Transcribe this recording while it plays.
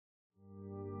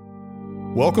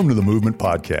Welcome to the Movement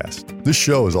Podcast. This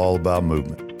show is all about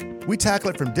movement. We tackle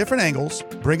it from different angles,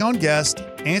 bring on guests,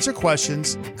 answer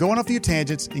questions, go on a few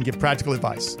tangents, and give practical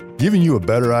advice. Giving you a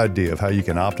better idea of how you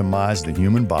can optimize the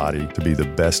human body to be the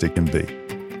best it can be.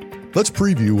 Let's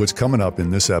preview what's coming up in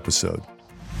this episode.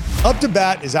 Up to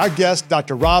bat is our guest,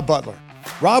 Dr. Rob Butler.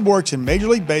 Rob works in Major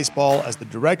League Baseball as the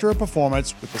Director of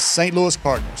Performance with the St. Louis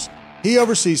Cardinals. He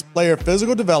oversees player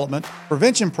physical development,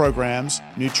 prevention programs,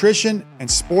 nutrition,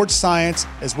 and sports science,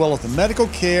 as well as the medical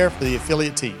care for the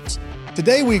affiliate teams.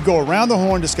 Today, we go around the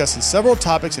horn discussing several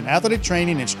topics in athletic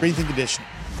training and strength and conditioning.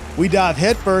 We dive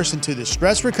headfirst into the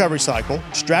stress recovery cycle,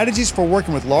 strategies for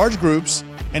working with large groups,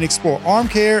 and explore arm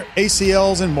care,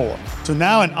 ACLs, and more. So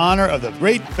now, in honor of the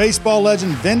great baseball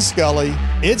legend Vin Scully,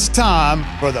 it's time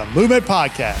for the Movement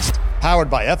Podcast,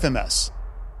 powered by FMS.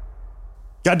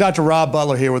 Got Dr. Rob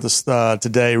Butler here with us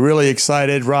today. Really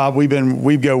excited. Rob, we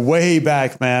go way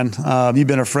back, man. You've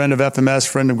been a friend of FMS,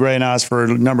 friend of Gray and I's for a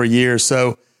number of years.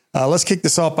 So let's kick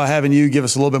this off by having you give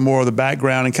us a little bit more of the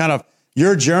background and kind of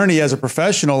your journey as a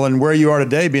professional and where you are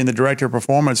today being the Director of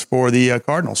Performance for the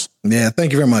Cardinals. Yeah,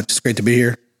 thank you very much. It's great to be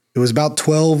here. It was about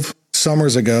 12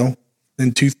 summers ago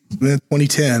in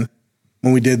 2010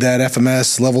 when we did that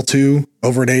FMS Level 2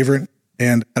 over at Averett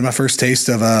and had my first taste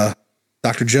of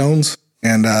Dr. Jones.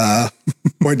 And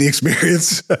quite the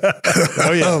experience.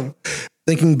 Oh, yeah.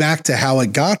 Thinking back to how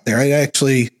it got there, I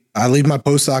leave my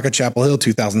postdoc at Chapel Hill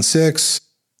 2006.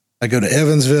 I go to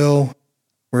Evansville,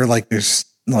 where there's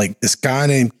this guy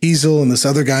named Kiesel and this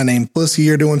other guy named Plissy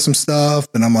are doing some stuff.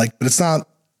 And I'm like, but it's not,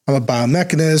 I'm a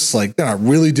biomechanist. They're not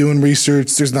really doing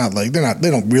research. They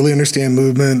don't really understand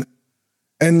movement.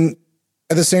 And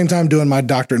at the same time, doing my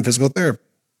doctorate in physical therapy.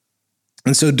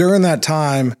 And so during that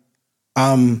time,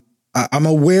 I'm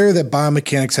aware that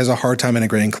biomechanics has a hard time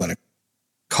integrating clinic.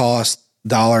 Cost,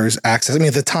 dollars, access. I mean,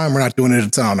 at the time, we're not doing it.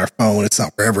 It's not on our phone. It's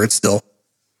not wherever. It's still,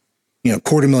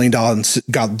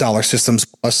 $250,000 systems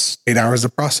plus 8 hours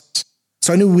of process.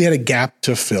 So I knew we had a gap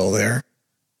to fill there.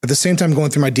 At the same time,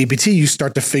 going through my DPT, you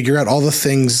start to figure out all the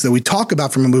things that we talk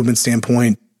about from a movement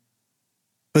standpoint.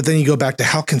 But then you go back to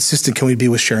how consistent can we be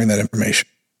with sharing that information?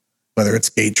 Whether it's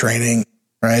gait training,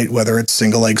 right? Whether it's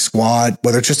single leg squat,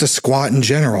 whether it's just a squat in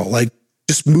general,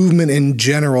 just movement in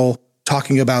general,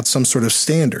 talking about some sort of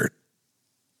standard.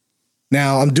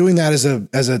 Now I'm doing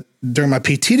that during my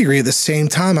PT degree. At the same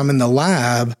time, I'm in the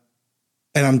lab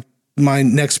and my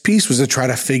next piece was to try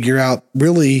to figure out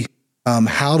really,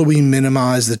 how do we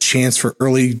minimize the chance for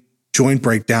early joint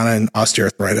breakdown and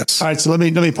osteoarthritis? All right. So let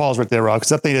me pause right there, Rob,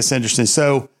 because I think that's interesting.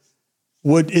 So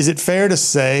is it fair to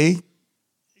say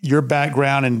your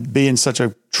background and being such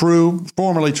a true,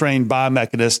 formerly trained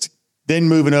biomechanist, then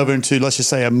moving over into, let's just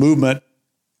say, a movement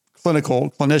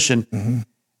clinician,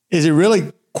 is it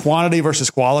really quantity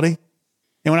versus quality?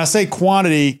 And when I say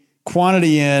quantity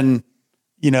in,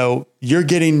 you're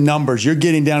getting numbers, you're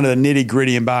getting down to the nitty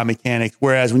gritty in biomechanics.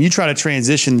 Whereas when you try to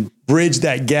transition, bridge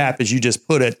that gap, as you just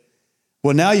put it,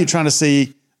 well, now you're trying to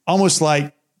see almost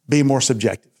like being more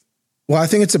subjective. Well, I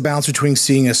think it's a balance between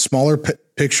seeing a smaller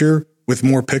picture with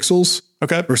more pixels,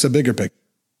 versus a bigger picture.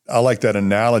 I like that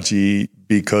analogy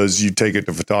because you take it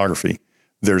to photography.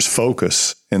 There's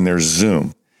focus and there's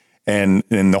zoom. And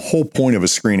the whole point of a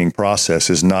screening process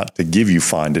is not to give you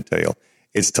fine detail.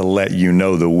 It's to let you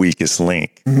know the weakest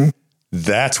link. Mm-hmm.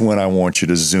 That's when I want you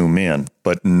to zoom in,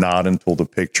 but not until the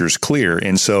picture's clear.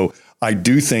 And so I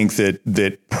do think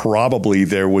that probably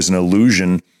there was an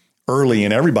illusion early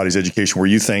in everybody's education where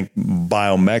you think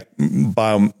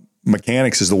biomechanics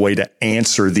is the way to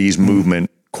answer these movement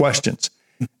questions.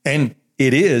 And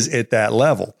it is at that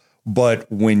level.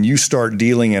 But when you start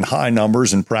dealing in high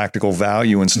numbers and practical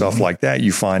value and stuff like that,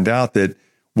 you find out that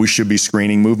we should be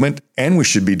screening movement and we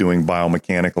should be doing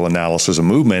biomechanical analysis of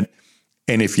movement.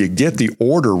 And if you get the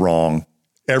order wrong,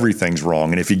 everything's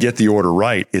wrong. And if you get the order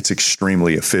right, it's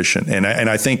extremely efficient. And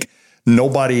I think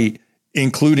nobody,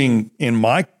 including in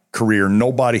my career,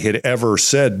 nobody had ever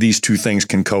said these two things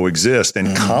can coexist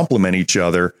and complement each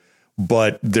other,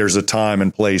 but there's a time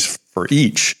and place for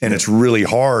each. And it's really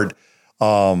hard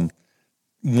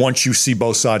once you see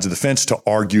both sides of the fence to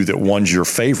argue that one's your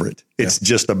favorite. It's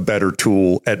just a better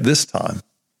tool at this time.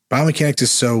 Biomechanics is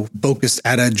so focused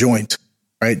at a joint,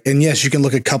 right? And yes, you can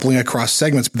look at coupling across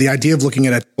segments, but the idea of looking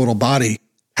at a total body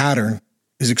pattern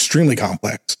is extremely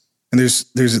complex. And there's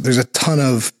a ton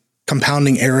of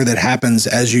compounding error that happens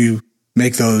as you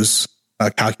make those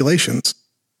calculations.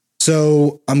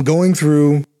 So I'm going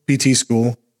through PT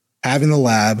school, having the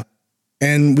lab,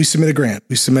 and we submit a grant.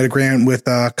 We submit a grant with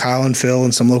Kyle and Phil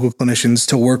and some local clinicians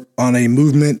to work on a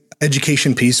movement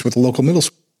education piece with a local middle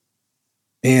school.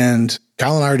 And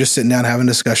Kyle and I are just sitting down having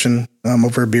a discussion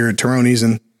over a beer at Taroni's,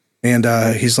 and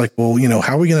he's like, well,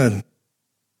 how are we going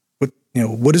to,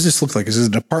 what does this look like? Is this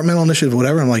a departmental initiative,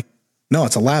 whatever? I'm like, no,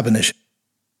 it's a lab initiative.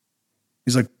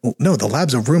 He's like, well, no, the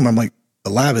lab's a room. I'm like, the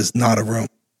lab is not a room.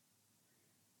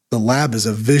 The lab is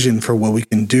a vision for what we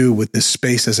can do with this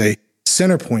space as a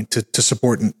center point to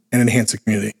support and enhance the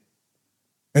community.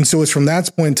 And so it's from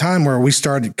that point in time where we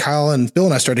started, Kyle and Phil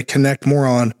and I started to connect more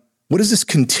on what does this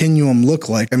continuum look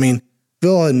like? I mean,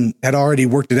 Phil had already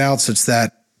worked it out such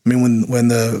that, when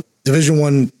the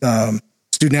Division I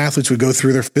student athletes would go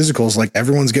through their physicals, like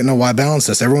everyone's getting a Y balance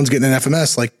test, everyone's getting an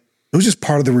FMS, like it was just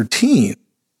part of the routine.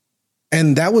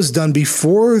 And that was done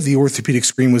before the orthopedic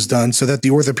screen was done so that the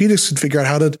orthopedics could figure out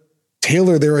how to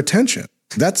tailor their attention.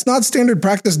 That's not standard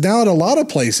practice now at a lot of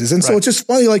places. And so it's just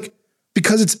funny, like,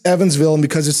 because it's Evansville and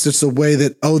because it's just the way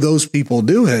that, those people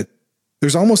do it,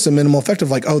 there's almost a minimal effect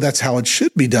of like, that's how it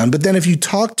should be done. But then if you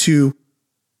talk to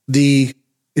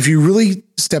if you really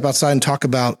step outside and talk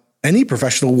about any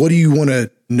professional, what do you want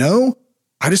to know?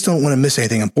 I just don't want to miss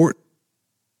anything important.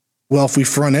 Well, if we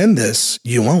front end this,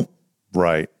 you won't.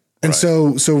 Right. And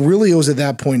so really it was at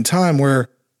that point in time where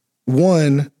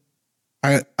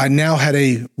I now had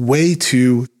a way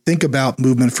to think about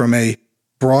movement from a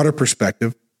broader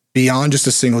perspective beyond just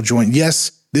a single joint.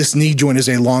 Yes, this knee joint is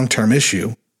a long-term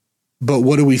issue, but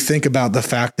what do we think about the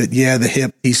fact that, the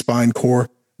hip, T-spine, core,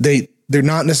 they're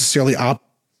not necessarily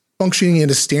functioning in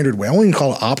a standard way. I won't even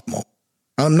call it optimal.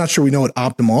 I'm not sure we know what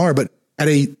optimal are, but at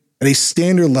a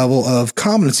standard level of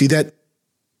competency that,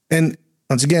 and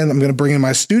once again, I'm going to bring in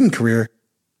my student career.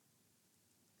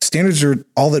 Standards are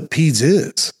all that PEDS is.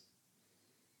 It's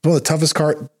one of the toughest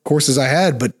courses I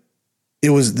had, but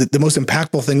it was the most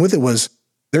impactful thing with it was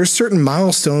there's certain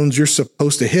milestones you're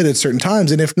supposed to hit at certain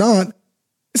times. And if not,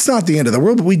 it's not the end of the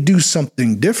world, but we do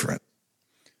something different.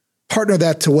 Partner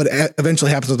that to what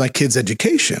eventually happens with my kids'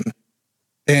 education.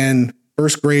 And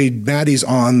first grade, Maddie's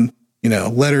on,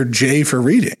 letter J for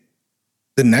reading.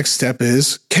 The next step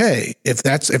is K.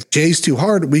 If J's too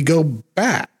hard, we go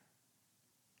back.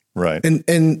 Right.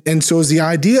 And so is the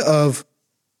idea of,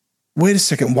 wait a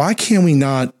second, why can we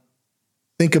not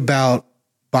think about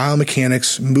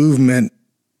biomechanics, movement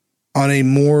on a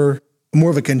more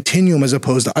of a continuum as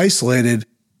opposed to isolated,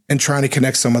 and trying to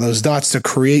connect some of those dots to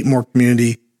create more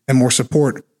community and more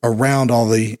support around all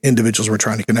the individuals we're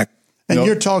trying to connect. And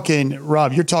you're talking,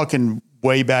 Rob, you're talking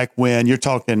way back when, you're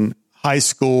talking high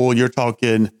school, you're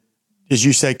talking, as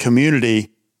you say,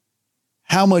 community.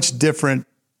 How much different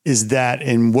is that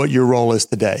in what your role is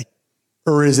today?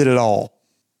 Or is it at all?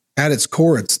 At its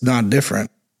core, it's not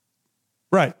different.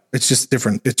 Right. It's just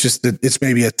different. It's just that it's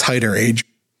maybe a tighter age.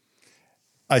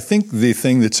 I think the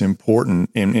thing that's important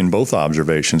in both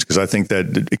observations, because I think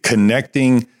that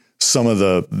connecting some of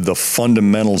the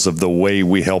fundamentals of the way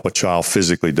we help a child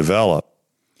physically develop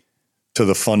to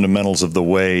the fundamentals of the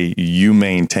way you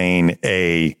maintain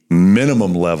a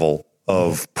minimum level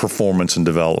of performance and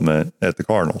development at the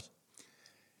Cardinals.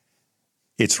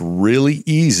 It's really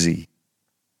easy,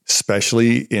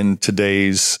 especially in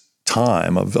today's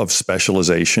time of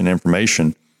specialization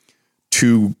information,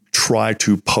 to try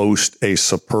to post a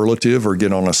superlative or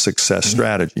get on a success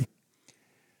strategy.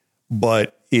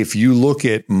 But if you look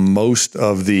at most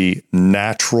of the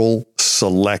natural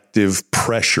selective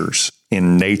pressures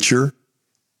in nature,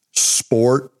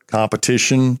 sport,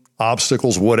 competition,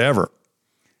 obstacles, whatever,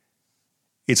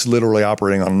 it's literally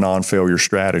operating on a non-failure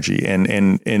strategy.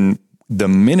 And the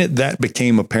minute that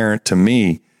became apparent to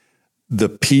me, the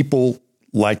people,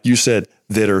 like you said,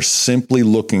 that are simply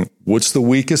looking, what's the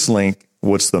weakest link?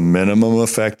 What's the minimum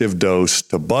effective dose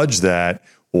to budge that?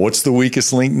 What's the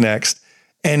weakest link next?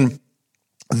 And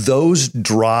those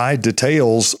dry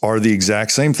details are the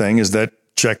exact same thing as that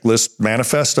checklist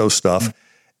manifesto stuff.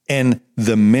 And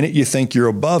the minute you think you're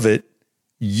above it,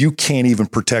 you can't even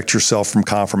protect yourself from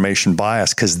confirmation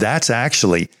bias, because that's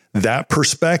actually, that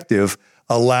perspective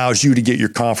allows you to get your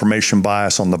confirmation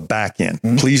bias on the back end.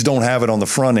 Mm-hmm. Please don't have it on the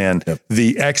front end. Yep.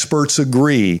 The experts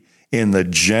agree in the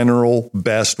general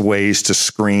best ways to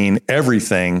screen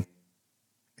everything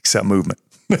except movement.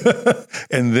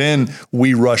 And then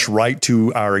we rush right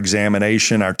to our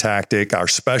examination, our tactic, our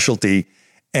specialty.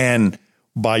 And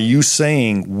by you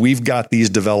saying we've got these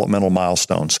developmental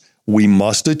milestones, we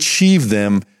must achieve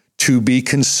them to be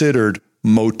considered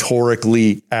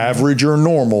motorically average or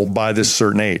normal by this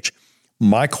certain age.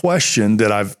 My question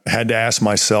that I've had to ask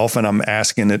myself, and I'm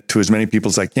asking it to as many people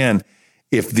as I can,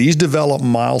 if these development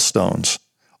milestones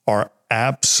are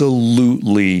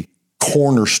absolutely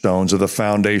cornerstones of the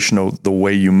foundation of the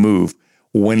way you move,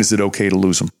 when is it okay to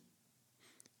lose them?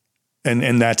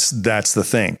 And that's the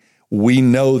thing. we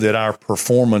know that our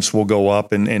performance will go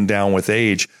up and down with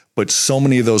age, but so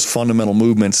many of those fundamental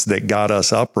movements that got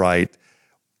us upright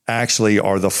actually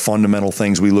are the fundamental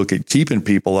things we look at keeping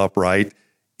people upright,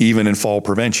 even in fall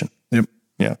prevention. Yep.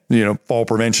 Yeah. Fall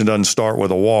prevention doesn't start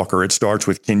with a walker. It starts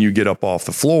with, can you get up off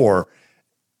the floor?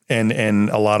 And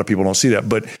a lot of people don't see that.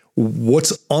 But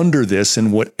what's under this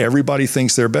and what everybody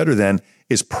thinks they're better than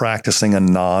is practicing a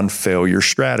non-failure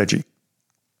strategy.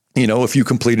 If you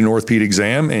complete an orthopedic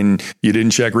exam and you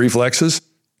didn't check reflexes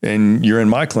and you're in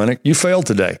my clinic, you failed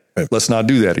today. Right. Let's not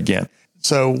do that again.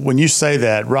 So when you say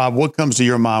that, Rob, what comes to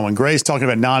your mind when Gray's talking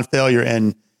about non-failure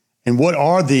and what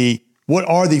are the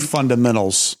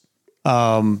fundamentals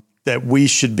that we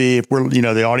should be, if we're,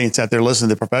 the audience out there listening,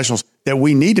 the professionals, that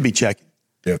we need to be checking?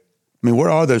 Yeah. I mean, what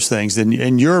are those things? And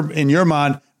in your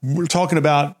mind, we're talking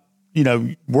about,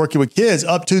 working with kids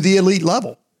up to the elite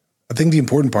level. I think the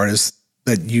important part is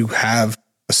that you have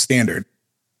a standard.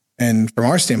 And from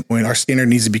our standpoint, our standard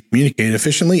needs to be communicated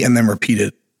efficiently and then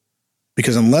repeated.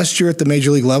 Because unless you're at the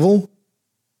major league level,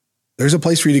 there's a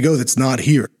place for you to go that's not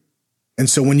here. And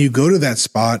so when you go to that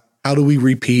spot, how do we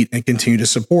repeat and continue to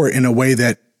support in a way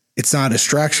that it's not a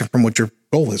distraction from what your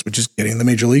goal is, which is getting in the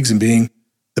major leagues and being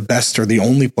the best or the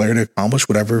only player to accomplish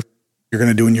whatever you're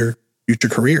going to do in your future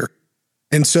career.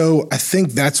 And so I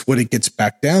think that's what it gets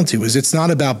back down to, is it's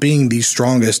not about being the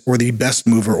strongest or the best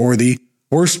mover or the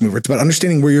worst mover. It's about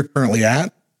understanding where you're currently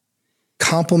at,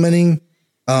 complementing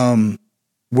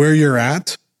where you're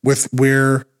at with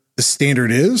where the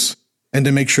standard is, and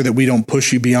to make sure that we don't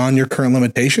push you beyond your current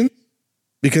limitation,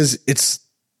 because it's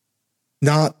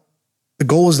not, the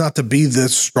goal is not to be the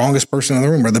strongest person in the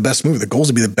room or the best mover. The goal is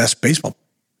to be the best baseball.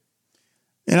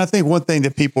 And I think one thing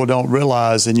that people don't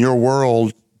realize in your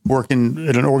world, working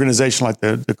at an organization like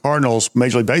the Cardinals,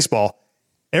 Major League Baseball,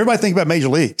 everybody think about major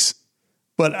leagues.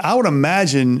 But I would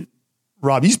imagine,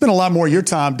 Rob, you spend a lot more of your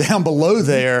time down below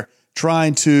there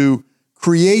trying to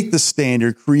create the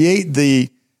standard, create the,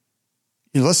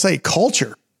 let's say,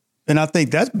 culture. And I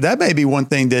think that may be one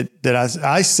thing that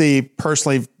I see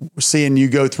personally, seeing you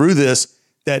go through this,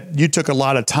 that you took a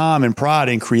lot of time and pride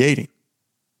in creating.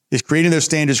 Is creating those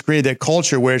standards, creating that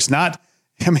culture where it's not,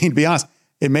 to be honest,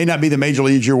 it may not be the major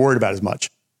leagues you're worried about as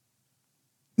much.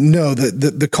 No,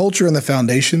 the culture and the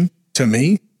foundation, to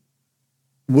me,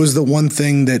 was the one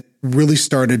thing that really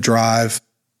started to drive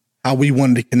how we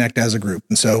wanted to connect as a group.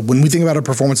 And so when we think about a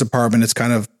performance department, it's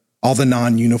kind of all the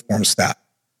non-uniform staff.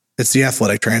 It's the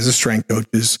athletic trainers, the strength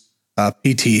coaches,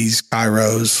 PTs,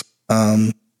 chiros,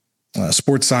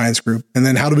 sports science group. And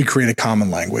then how do we create a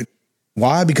common language?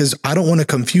 Why? Because I don't want to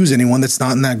confuse anyone that's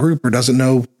not in that group or doesn't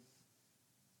know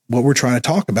what we're trying to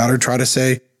talk about, or try to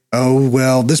say, oh,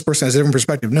 well, this person has a different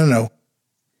perspective. No.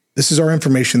 This is our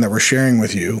information that we're sharing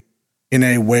with you in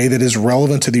a way that is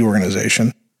relevant to the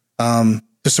organization, to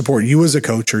support you as a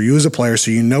coach or you as a player,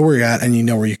 so you know where you're at and you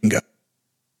know where you can go.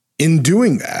 In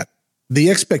doing that, the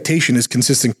expectation is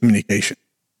consistent communication.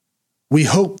 We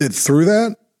hope that through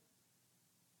that,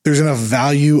 there's enough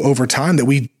value over time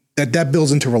that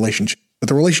builds into relationships. But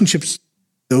the relationships,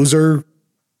 there's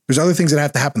other things that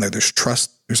have to happen there. There's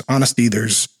trust, there's honesty,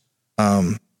 there's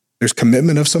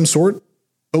commitment of some sort,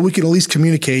 but we can at least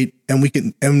communicate, and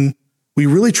we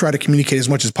really try to communicate as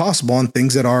much as possible on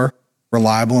things that are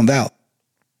reliable and valid.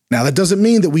 Now, that doesn't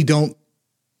mean that we don't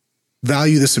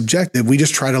value the subjective. We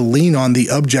just try to lean on the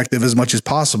objective as much as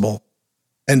possible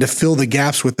and to fill the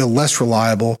gaps with the less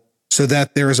reliable, so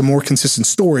that there is a more consistent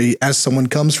story as someone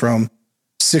comes from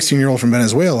 16-year-old from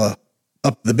Venezuela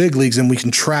up to the big leagues, and we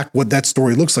can track what that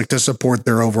story looks like to support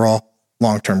their overall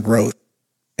long-term growth.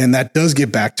 And that does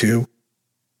get back to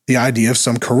the idea of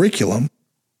some curriculum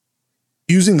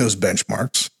using those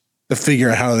benchmarks to figure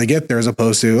out how they get there, as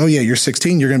opposed to, oh yeah, you're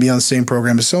 16, you're going to be on the same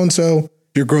program as so-and-so.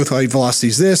 Your growth velocity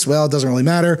is this. Well, it doesn't really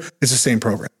matter. It's the same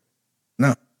program.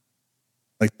 No.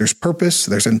 Like, there's purpose,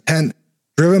 there's intent,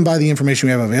 driven by the information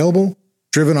we have available,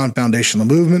 driven on foundational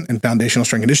movement and foundational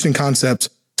strength conditioning concepts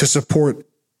to support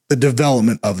the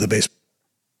development of the baseball.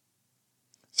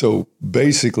 So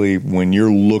basically, when you're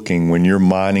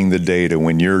mining the data,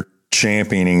 when you're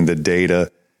championing the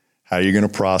data, how you're going to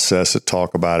process it,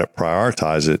 talk about it,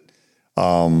 prioritize it,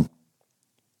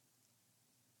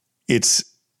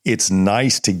 it's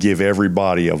nice to give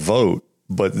everybody a vote,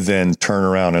 but then turn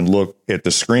around and look at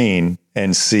the screen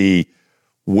and see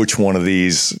which one of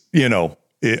these,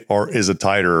 is a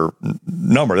tighter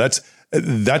number.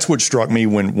 That's what struck me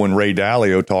when Ray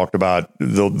Dalio talked about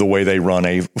the way they run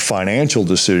a financial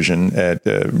decision at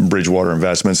Bridgewater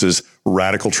Investments is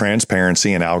radical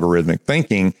transparency and algorithmic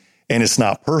thinking, and it's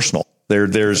not personal.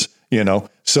 There's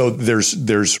So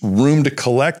there's room to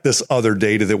collect this other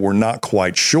data that we're not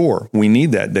quite sure. We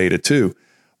need that data too.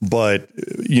 But,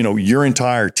 your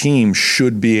entire team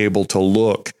should be able to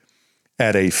look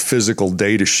at a physical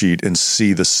data sheet and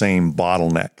see the same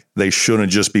bottleneck. They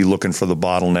shouldn't just be looking for the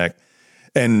bottleneck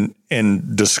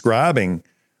and describing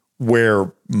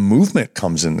where movement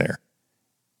comes in there.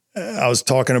 I was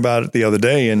talking about it the other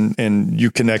day and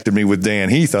you connected me with Dan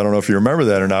Heath. I don't know if you remember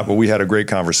that or not, but we had a great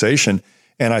conversation.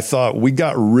 And I thought we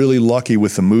got really lucky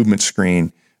with the movement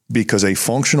screen because a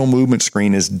functional movement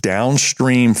screen is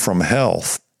downstream from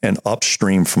health and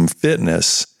upstream from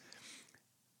fitness.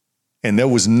 And there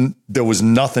was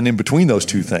nothing in between those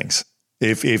two things.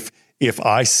 If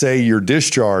I say you're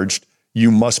discharged, you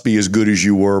must be as good as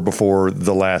you were before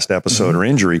the last episode or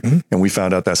injury. And we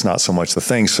found out that's not so much the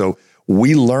thing. So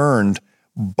we learned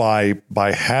by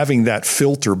having that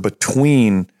filter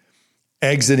between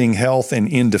exiting health and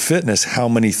into fitness, how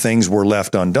many things were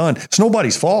left undone. It's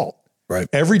nobody's fault. Right.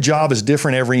 Every job is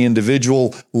different. Every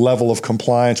individual level of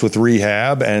compliance with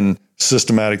rehab and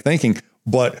systematic thinking.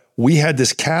 But we had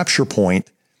this capture point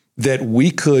that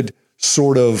we could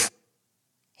sort of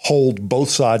hold both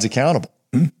sides accountable,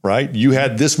 right? You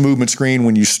had this movement screen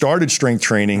when you started strength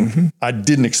training. I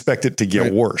didn't expect it to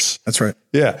get worse. That's right.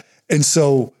 Yeah. And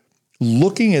so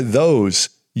looking at those,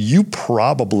 you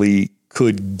probably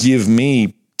could give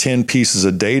me 10 pieces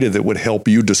of data that would help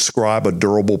you describe a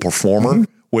durable performer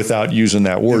without using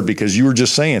that word, because you were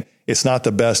just saying it's not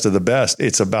the best of the best.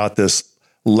 It's about this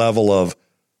level of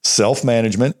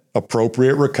self-management,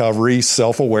 appropriate recovery,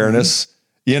 self-awareness,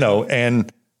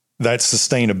 and that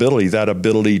sustainability, that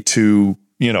ability to,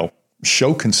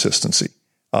 show consistency.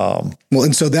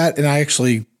 And so that, and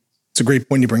it's a great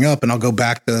point you bring up, and I'll go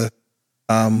back to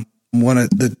one of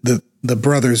the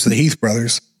brothers, the Heath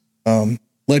brothers,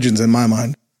 legends in my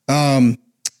mind.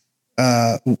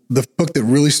 The book that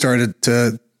really started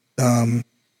to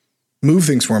move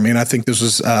things for me, and I think this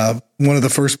was one of the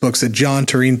first books that John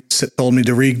Tureen told me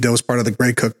to read. That was part of the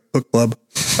Grey Cook Book Club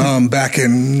back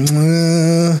in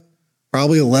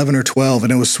probably 11 or 12,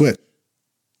 and it was Switch.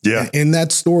 Yeah. In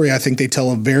that story, I think they tell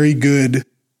a very good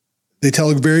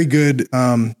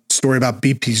story about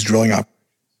BP's drilling operations.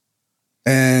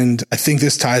 And I think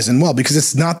this ties in well, because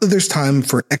it's not that there's time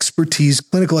for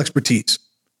clinical expertise.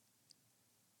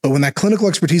 But when that clinical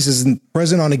expertise isn't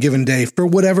present on a given day, for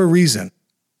whatever reason, it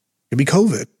could be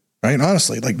COVID, right?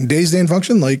 Honestly, like day and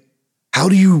function, like how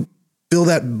do you fill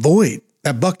that void,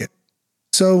 that bucket?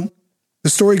 So the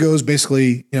story goes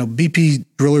basically, BP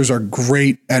drillers are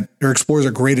great explorers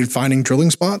are great at finding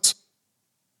drilling spots.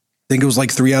 I think it was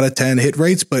like 3 out of 10 hit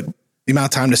rates, but the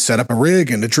amount of time to set up a rig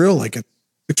and to drill, it's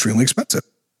extremely expensive.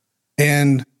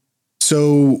 And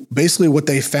so basically what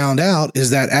they found out is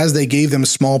that as they gave them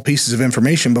small pieces of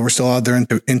information, but were still out there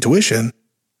intuition,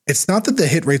 it's not that the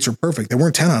hit rates are perfect. They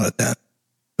weren't 10 out of 10,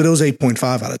 but it was 8.5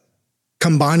 out of 10.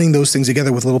 Combining those things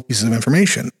together with little pieces of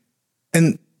information.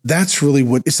 And that's really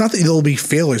it's not that there'll be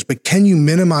failures, but can you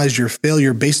minimize your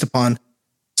failure based upon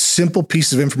simple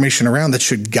pieces of information around that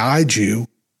should guide you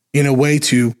in a way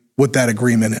to what that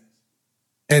agreement is?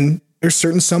 And there's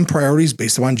some priorities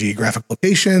based upon geographic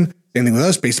location. Same thing with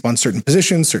us, based upon certain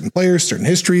positions, certain players, certain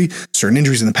history, certain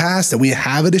injuries in the past that we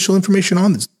have additional information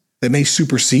on that may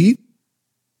supersede.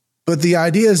 But the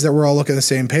idea is that we're all looking at the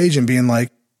same page and being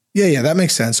like, yeah, that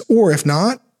makes sense. Or if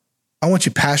not, I want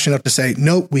you passionate enough to say,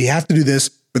 no, we have to do this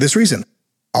for this reason.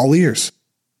 All ears.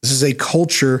 This is a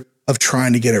culture of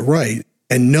trying to get it right.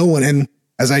 And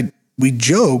we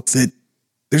joke that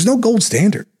there's no gold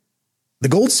standard. The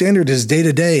gold standard is day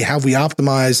to day how we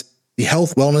optimize the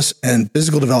health, wellness, and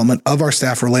physical development of our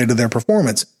staff related to their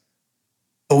performance.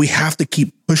 But we have to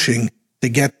keep pushing to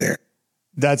get there.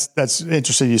 That's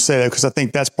interesting you say that, because I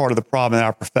think that's part of the problem in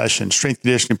our profession, strength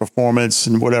conditioning, performance,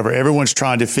 and whatever. Everyone's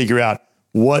trying to figure out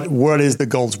what is the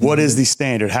goals, what is the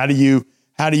standard, how do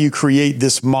you create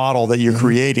this model that you're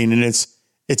creating, and it's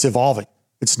evolving.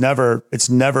 It's never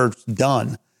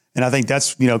done. And I think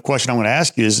that's a question I'm going to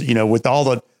ask you is with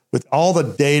all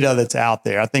the data that's out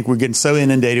there, I think we're getting so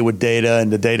inundated with data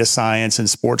and the data science and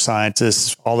sports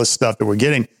scientists, all this stuff that we're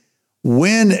getting.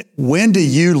 When do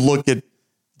you look at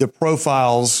the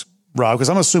profiles, Rob? Because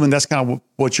I'm assuming that's kind of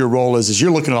what your role is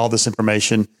you're looking at all this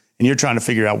information and you're trying to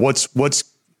figure out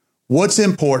what's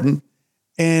important.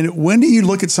 And when do you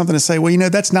look at something and say, well,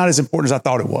 that's not as important as I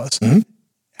thought it was?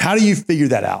 How do you figure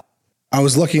that out? I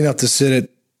was lucky enough to sit at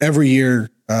every year.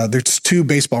 There's 2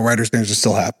 baseball writers' dinners that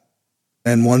still happen.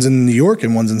 And one's in New York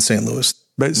and one's in St. Louis.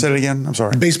 But say it again. I'm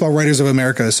sorry. Baseball Writers of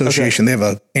America Association. Okay. They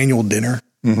have an annual dinner,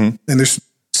 and there's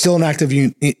still an active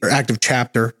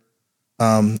chapter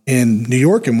in New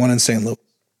York and one in St. Louis.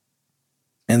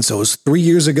 And so it was 3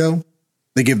 years ago,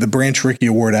 they gave the Branch Rickey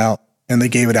Award out, and they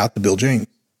gave it out to Bill James.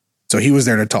 So he was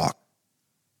there to talk.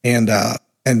 And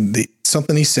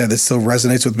something he said that still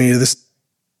resonates with me to this.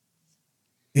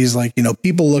 He's like,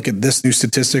 people look at this new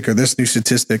statistic or this new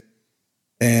statistic,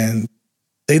 and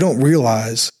they don't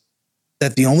realize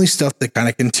that the only stuff that kind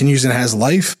of continues and has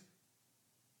life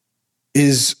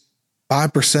is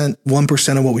 5%,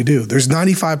 1% of what we do. There's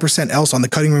 95% else on the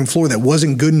cutting room floor that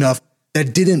wasn't good enough,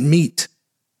 that didn't meet,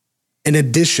 in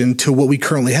addition to what we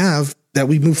currently have, that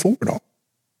we move forward on.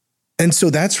 And so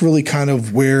that's really kind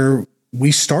of where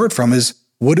we start from, is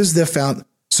what is the found.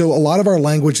 So a lot of our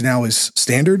language now is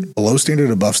standard, below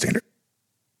standard, above standard.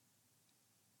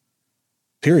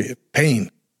 Period.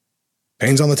 Pain's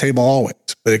on the table always,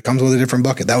 but it comes with a different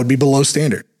bucket. That would be below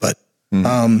standard. But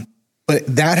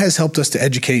that has helped us to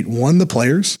educate, one, the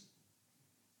players,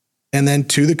 and then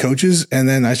two, the coaches. And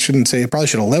then I probably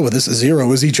should have led with this.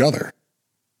 Zero is each other.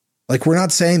 Like, we're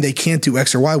not saying they can't do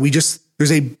X or Y.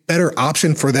 There's a better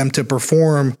option for them to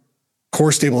perform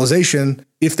core stabilization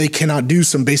if they cannot do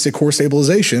some basic core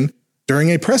stabilization during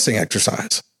a pressing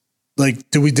exercise. Like,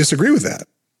 do we disagree with that?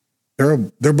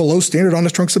 They're below standard on a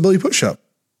trunk stability push-up.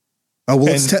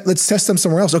 Let's test them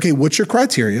somewhere else. Okay, what's your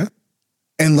criteria?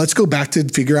 And let's go back to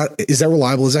figure out, is that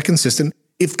reliable? Is that consistent?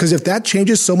 Because if that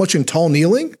changes so much in tall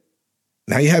kneeling,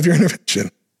 now you have your intervention.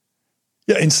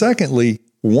 Yeah, and secondly,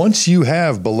 once you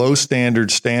have below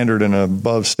standard, standard, and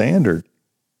above standard,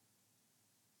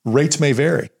 rates may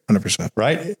vary. 100%.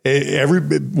 Right?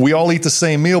 We all eat the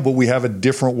same meal, but we have a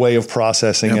different way of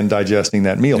processing and digesting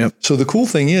that meal. Yep. So the cool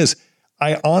thing is,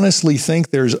 I honestly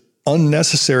think there's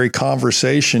unnecessary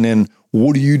conversation in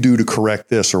what do you do to correct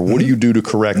this, or what do you do to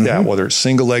correct that, whether it's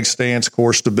single leg stance,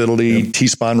 core stability,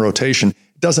 T-spine rotation.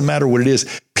 It doesn't matter what it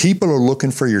is. People are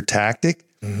looking for your tactic.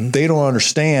 They don't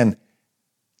understand.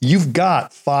 You've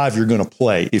got 5 you're going to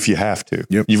play if you have to.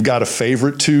 Yep. You've got a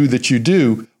favorite 2 that you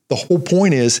do. The whole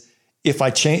point is, if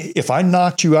I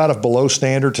knocked you out of below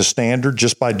standard to standard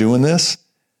just by doing this,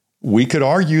 we could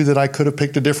argue that I could have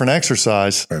picked a different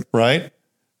exercise, right?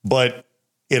 But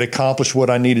it accomplished what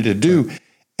I needed to do. Right.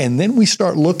 And then we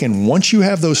start looking, once you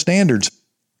have those standards,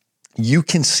 you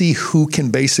can see who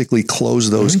can basically close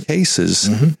those cases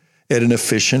at an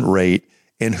efficient rate,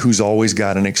 and who's always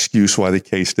got an excuse why the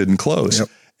case didn't close. Yep.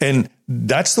 And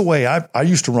that's the way I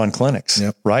used to run clinics,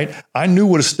 right? I knew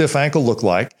what a stiff ankle looked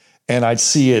like, and I'd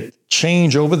see it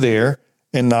change over there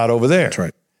and not over there. That's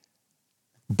right.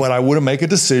 But I wouldn't make a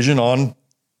decision on,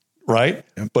 right?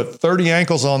 Yep. But 30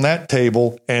 ankles on that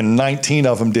table and 19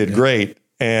 of them did great.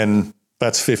 And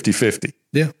that's 50-50.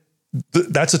 Yeah.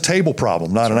 That's a table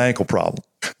problem, not an ankle problem,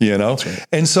 Right.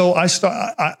 And so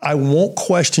I won't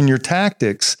question your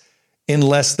tactics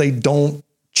unless they don't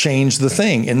change the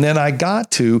thing. And then I got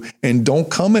to, and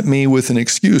don't come at me with an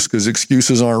excuse, because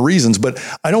excuses aren't reasons. But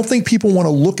I don't think people want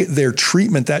to look at their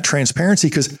treatment, that transparency,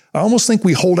 because I almost think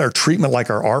we hold our treatment like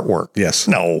our artwork. Yes.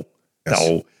 No.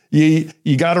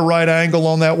 You got a right angle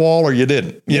on that wall, or you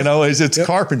didn't. It's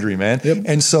carpentry, man. Yep.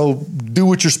 And so do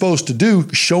what you're supposed to do.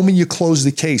 Show me you close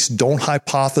the case. Don't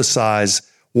hypothesize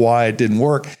why it didn't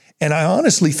work. And I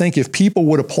honestly think if people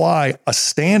would apply a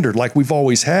standard like we've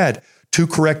always had to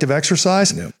corrective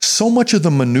exercise, so much of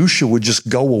the minutia would just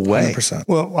go away. 100%.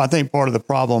 Well, I think part of the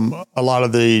problem a lot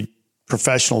of the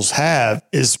professionals have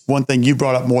is one thing you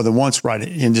brought up more than once, right,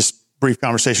 in just brief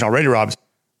conversation already, Rob, is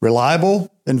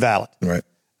reliable and valid. Right.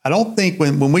 I don't think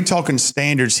when we're talking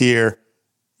standards here,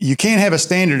 you can't have a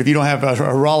standard if you don't have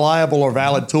a reliable or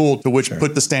valid tool to which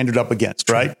put the standard up against,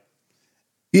 right?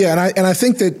 Yeah, and I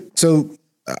think that, so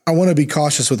I want to be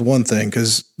cautious with one thing,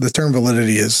 because the term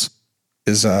validity is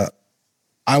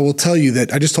I will tell you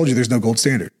that I just told you there's no gold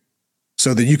standard,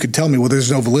 so that you could tell me, well,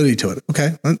 there's no validity to it.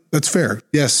 Okay, that's fair.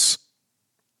 Yes.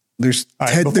 There's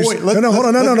 10. No. Define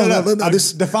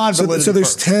validity. So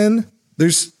there's first. 10.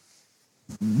 There's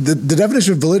the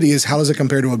definition of validity is, how does it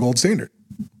compare to a gold standard?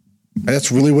 And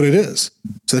that's really what it is.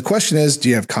 So the question is, do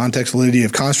you have context validity? Do you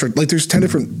have construct? Like, there's 10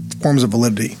 different forms of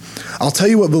validity. I'll tell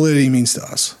you what validity means to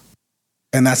us,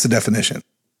 and that's the definition.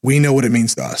 We know what it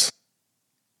means to us.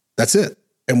 That's it.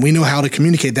 And we know how to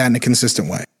communicate that in a consistent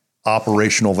way.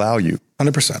 Operational value.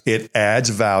 100%. It adds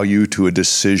value to a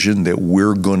decision that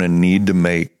we're going to need to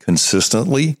make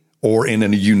consistently or in a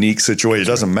unique situation. It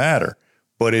doesn't matter,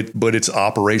 but it's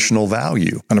operational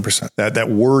value. 100%. That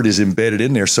word is embedded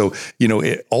in there. So,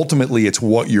 ultimately it's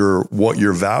what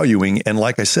you're valuing. And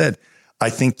like I said, I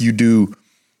think you do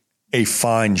a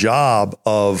fine job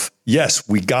of, yes,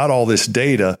 we got all this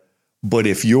data, But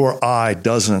if your eye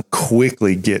doesn't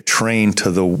quickly get trained to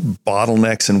the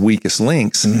bottlenecks and weakest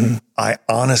links, I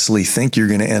honestly think you're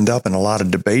going to end up in a lot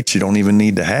of debates you don't even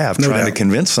need to have, trying to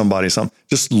convince somebody something.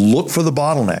 Just look for the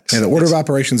bottlenecks. Yeah, the order of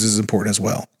operations is important as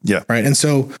well. Yeah. Right. And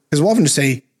so, because we'll often just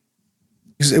say,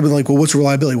 it was like, well, what's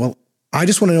reliability? Well, I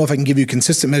just want to know if I can give you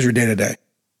consistent measure day to day.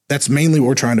 That's mainly what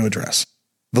we're trying to address.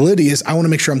 Validity is, I want to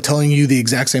make sure I'm telling you the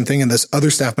exact same thing and this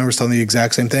other staff member is telling the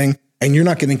exact same thing. And you're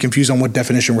not getting confused on what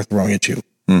definition we're throwing at you,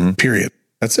 period.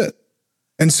 That's it.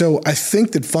 And so I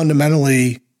think that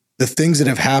fundamentally the things that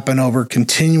have happened over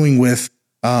continuing with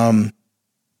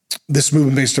this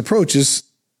movement-based approach is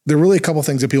there are really a couple of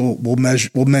things that people will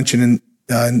mention in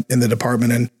the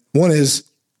department. And one is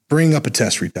bringing up a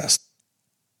test retest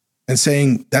and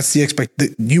saying that's the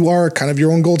that you are kind of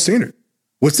your own gold standard.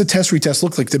 What's the test retest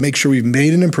look like to make sure we've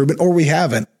made an improvement or we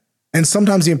haven't? And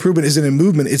sometimes the improvement isn't in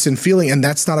movement, it's in feeling, and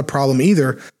that's not a problem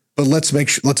either. But let's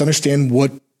understand,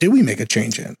 what did we make a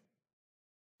change in?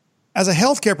 As a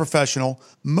healthcare professional,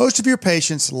 most of your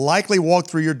patients likely walk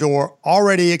through your door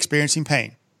already experiencing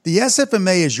pain. The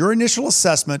SFMA is your initial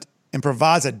assessment and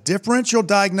provides a differential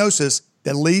diagnosis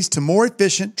that leads to more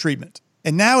efficient treatment.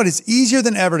 And now it is easier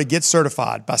than ever to get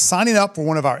certified by signing up for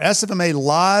one of our SFMA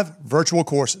live virtual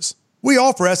courses. We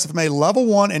offer SFMA Level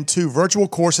 1 and 2 virtual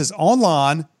courses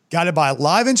online, guided by a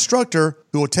live instructor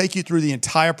who will take you through the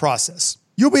entire process.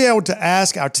 You'll be able to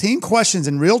ask our team questions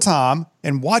in real time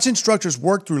and watch instructors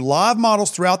work through live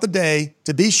models throughout the day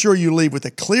to be sure you leave with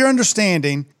a clear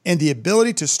understanding and the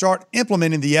ability to start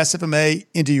implementing the SFMA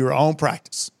into your own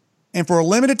practice. And for a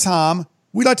limited time,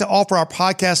 we'd like to offer our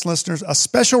podcast listeners a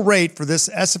special rate for this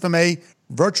SFMA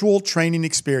virtual training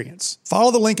experience.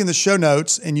 Follow the link in the show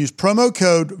notes and use promo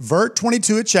code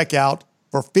VERT22 at checkout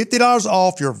for $50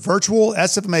 off your virtual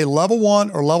SFMA Level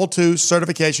 1 or Level 2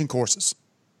 certification courses.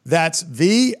 That's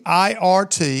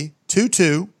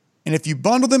VIRT22, and if you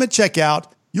bundle them at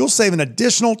checkout, you'll save an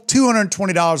additional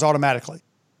 $220 automatically.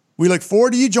 We look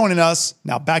forward to you joining us.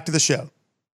 Now back to the show.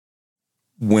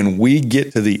 When we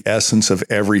get to the essence of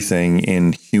everything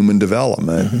in human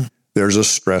development, there's a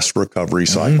stress recovery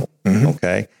cycle,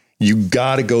 okay? You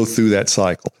got to go through that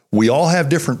cycle. We all have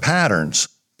different patterns,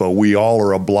 but we all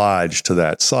are obliged to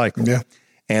that cycle. Yeah.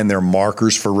 And they're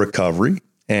markers for recovery,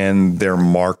 and they're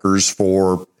markers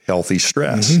for healthy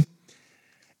stress.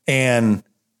 And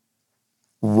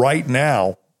right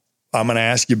now, I'm going to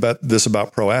ask you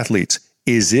about pro athletes.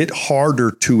 Is it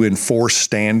harder to enforce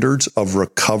standards of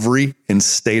recovery in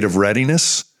state of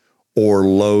readiness or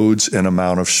loads and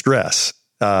amount of stress?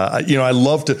 I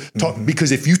love to talk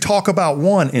because if you talk about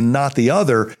one and not the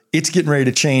other, it's getting ready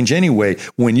to change anyway.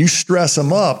 When you stress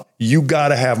them up, you got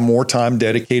to have more time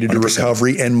dedicated 100%. To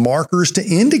recovery and markers to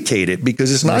indicate it,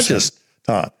 because it's not 100%. Just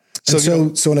time.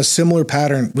 So in a similar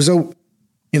pattern, the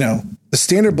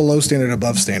standard, below standard,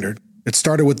 above standard, it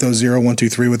started with those 0, 1, 2,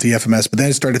 3 with the FMS, but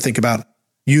then it started to think about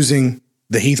using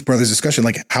the Heath brothers discussion,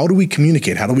 like how do we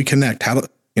communicate? How do we connect? How do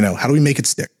we make it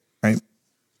stick? Right.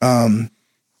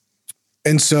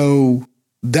 And so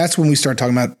that's when we start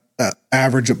talking about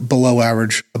average, below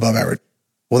average, above average.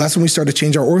 Well, that's when we start to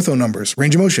change our ortho numbers.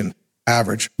 Range of motion,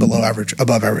 average, below average,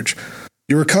 above average.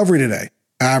 Your recovery today,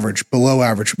 average, below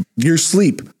average. Your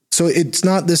sleep. So it's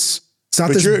not this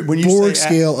board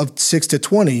scale of 6 to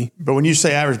 20. But when you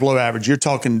say average, below average, you're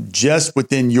talking just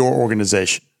within your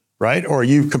organization, right? Or are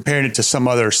you comparing it to some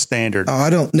other standard? I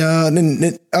don't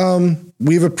know.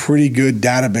 We have a pretty good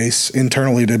database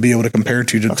internally to be able to compare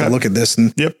to look at this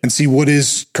and see what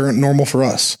is current normal for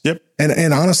us. Yep.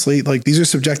 And honestly, like, these are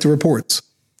subjective reports.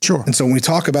 Sure. And so when we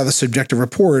talk about the subjective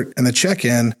report and the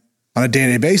check-in on a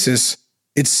day-to-day basis,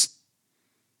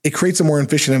 it creates a more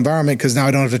efficient environment, because now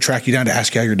I don't have to track you down to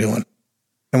ask you how you're doing.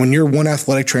 And when you're one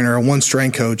athletic trainer or one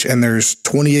strength coach and there's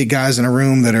 28 guys in a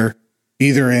room that are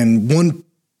either in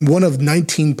one of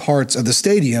 19 parts of the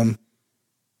stadium,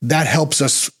 that helps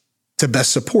us to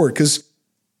best support. Because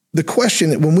the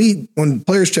question, when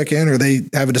players check in or they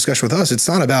have a discussion with us, it's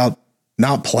not about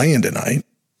not playing tonight.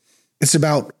 It's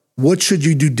about what should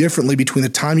you do differently between the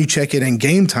time you check in and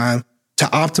game time to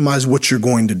optimize what you're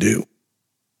going to do.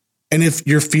 And if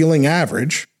you're feeling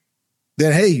average,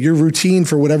 then hey, your routine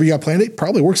for whatever you got planned, it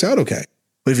probably works out okay.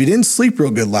 But if you didn't sleep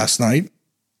real good last night,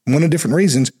 one of different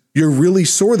reasons, you're really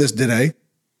sore this day,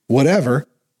 whatever,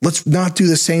 let's not do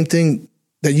the same thing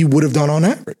that you would have done on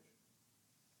average.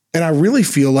 And I really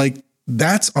feel like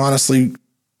that's honestly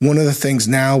one of the things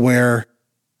now where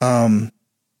when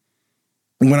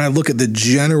I look at the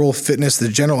general fitness, the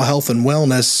general health and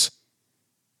wellness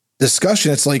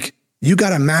discussion, it's like you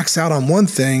got to max out on one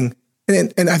thing.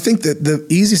 And I think that the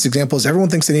easiest example is everyone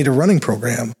thinks they need a running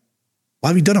program.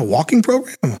 Well, have you done a walking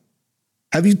program?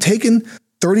 Have you taken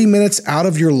 30 minutes out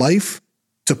of your life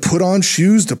to put on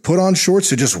shoes, to put on shorts,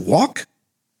 to just walk?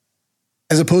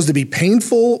 As opposed to be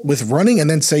painful with running and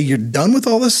then say you're done with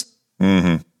all this?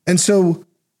 Mm-hmm. And so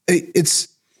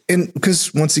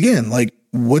because once again, like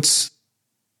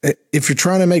if you're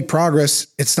trying to make progress,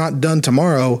 it's not done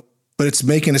tomorrow, but it's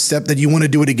making a step that you want to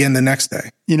do it again the next day.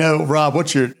 Rob, I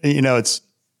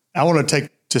want to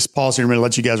just pause here a minute and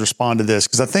let you guys respond to this.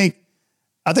 Cause I think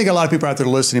a lot of people out there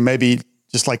listening may be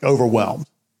just like overwhelmed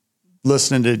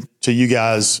listening to you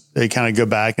guys. They kind of go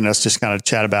back and us just kind of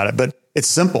chat about it, but it's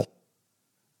simple.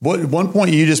 One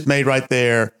point you just made right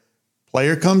there,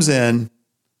 player comes in,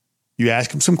 you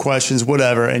ask him some questions,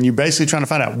 whatever, and you're basically trying to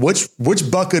find out which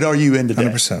bucket are you in today?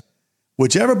 100%.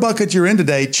 Whichever bucket you're in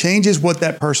today changes what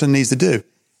that person needs to do.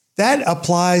 That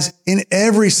applies in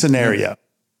every scenario.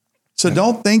 So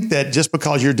don't think that just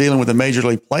because you're dealing with a major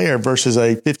league player versus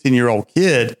a 15-year-old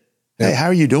kid, hey, how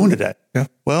are you doing today? Yeah.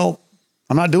 Well,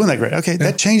 I'm not doing that great. Okay,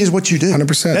 that changes what you do.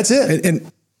 100%. That's it.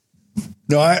 And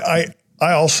no, I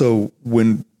also,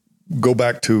 go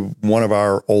back to one of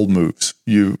our old moves.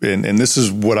 And this is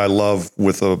what I love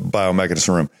with a biomechanist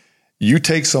room. You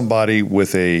take somebody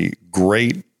with a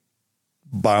great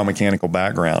biomechanical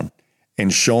background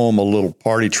and show them a little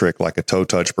party trick like a toe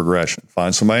touch progression.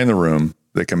 Find somebody in the room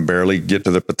that can barely get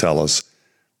to the patellas,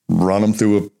 run them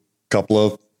through a couple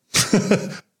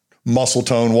of muscle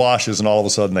tone washes, and all of a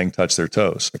sudden they can touch their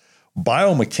toes.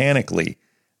 Biomechanically,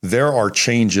 there are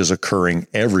changes occurring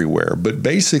everywhere, but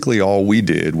basically all we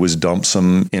did was dump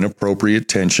some inappropriate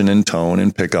tension and tone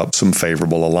and pick up some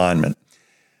favorable alignment.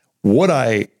 What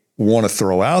I want to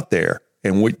throw out there,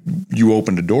 and what you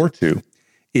opened the door to,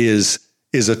 is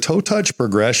a toe touch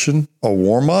progression a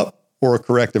warm-up or a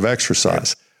corrective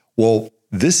exercise? Well,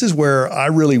 this is where I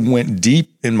really went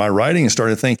deep in my writing and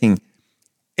started thinking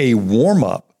a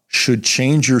warm-up should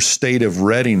change your state of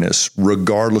readiness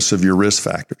regardless of your risk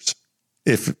factors,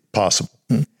 if possible.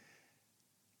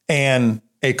 And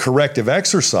a corrective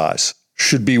exercise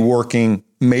should be working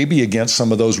maybe against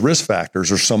some of those risk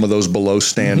factors or some of those below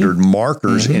standard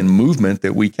markers in movement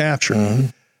that we capture.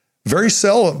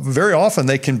 Very often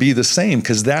they can be the same,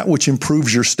 because that which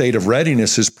improves your state of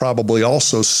readiness is probably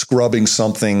also scrubbing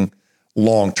something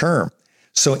long term.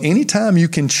 So anytime you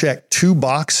can check two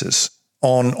boxes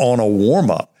on a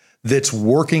warm-up that's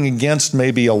working against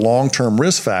maybe a long-term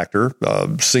risk factor,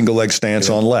 single leg stance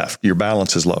on left, your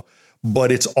balance is low,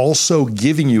 but it's also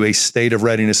giving you a state of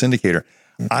readiness indicator.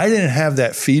 I didn't have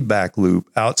that feedback loop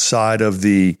outside of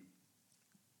the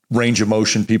range of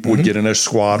motion people would get in a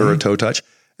squat or a toe touch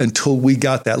until we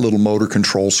got that little motor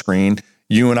control screen.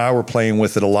 You and I were playing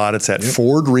with it a lot. It's that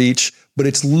forward reach, but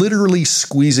it's literally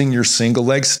squeezing your single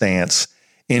leg stance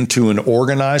into an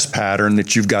organized pattern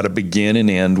that you've got to begin and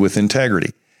end with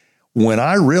integrity. When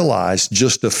I realized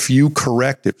just a few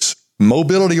correctives,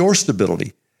 mobility or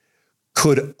stability,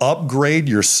 could upgrade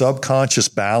your subconscious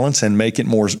balance and make it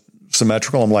more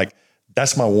symmetrical, I'm like,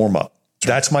 that's my warm-up.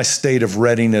 That's my state of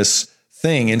readiness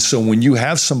thing. And so when you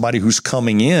have somebody who's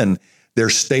coming in, their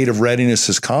state of readiness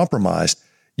is compromised,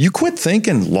 you quit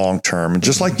thinking long-term. And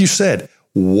just like you said,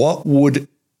 what would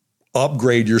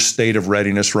upgrade your state of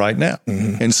readiness right now?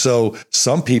 And so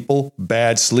some people,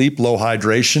 bad sleep, low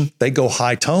hydration, they go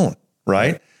high tone,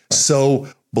 right? So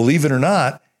believe it or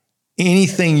not,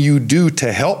 anything you do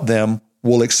to help them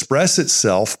will express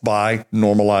itself by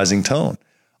normalizing tone.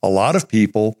 A lot of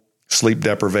people, sleep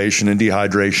deprivation and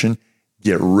dehydration,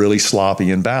 get really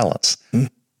sloppy in balance.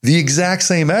 The exact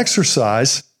same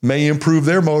exercise may improve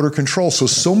their motor control.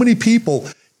 So many people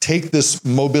take this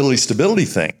mobility stability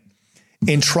thing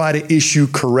and try to issue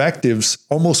correctives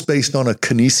almost based on a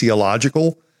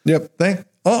kinesiological thing.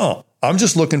 I'm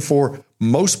just looking for,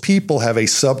 most people have a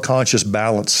subconscious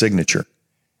balance signature.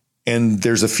 And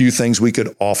there's a few things we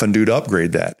could often do to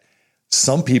upgrade that.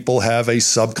 Some people have a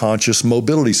subconscious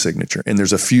mobility signature, and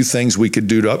there's a few things we could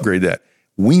do to upgrade that.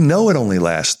 We know it only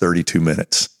lasts 32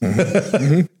 minutes,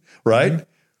 right?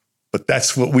 But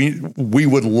that's what we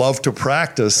would love to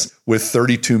practice with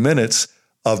 32 minutes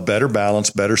of better balance,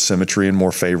 better symmetry, and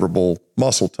more favorable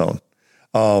muscle tone.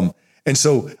 And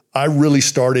so I really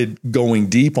started going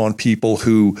deep on people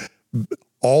who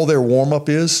all their warm-up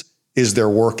is their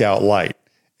workout light.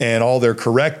 And all their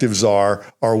correctives are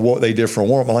what they did for a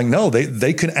warm-up. I'm like, no,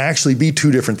 they can actually be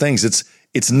two different things.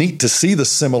 It's neat to see the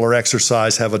similar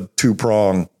exercise have a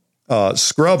two-prong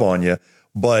scrub on you,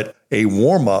 but a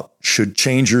warm-up should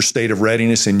change your state of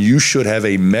readiness, and you should have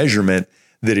a measurement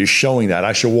that is showing that.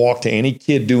 I should walk to any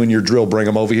kid doing your drill, bring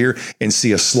them over here, and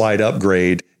see a slight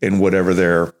upgrade in whatever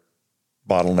their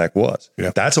bottleneck was.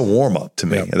 Yeah. That's a warm-up to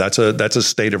me. Yeah. That's a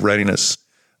state of readiness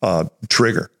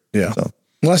trigger. Yeah. So.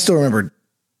 Well, I still remember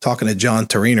talking to John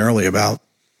Tureen early about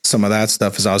some of that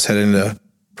stuff as I was heading into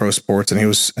pro sports,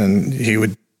 and he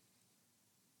would,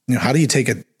 how do you take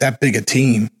that big a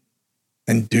team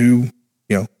and do,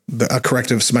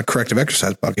 some corrective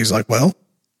exercise bucket? He's like, well,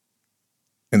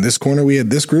 in this corner we had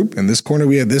this group, in this corner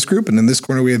we had this group, and in this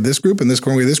corner we had this group, and this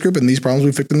corner we had this group, and these problems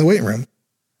we fixed in the weight room.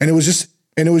 And it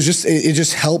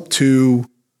just helped to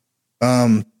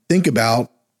think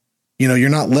about, you're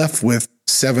not left with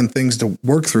 7 things to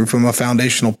work through from a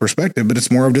foundational perspective, but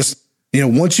it's more of just,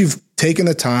 once you've taken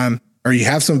the time, or you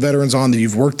have some veterans on that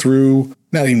you've worked through,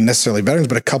 not even necessarily veterans,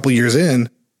 but a couple years in,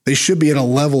 they should be at a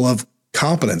level of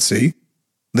competency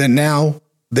that now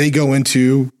they go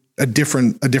into a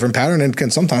different pattern and can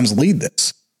sometimes lead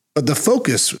this. But the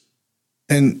focus,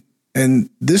 and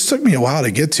this took me a while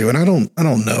to get to, and I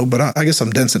don't know, but I guess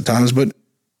I'm dense at times, but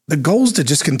the goal is to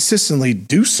just consistently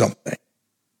do something.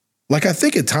 Like, I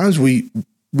think at times we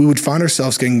would find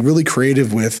ourselves getting really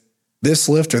creative with this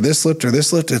lift or this lift or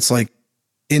this lift. It's like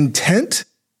intent,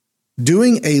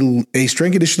 doing a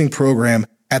strength conditioning program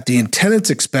at the intent it's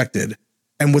expected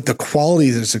and with the quality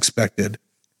that's expected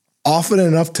often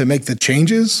enough to make the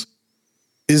changes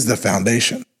is the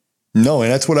foundation. No,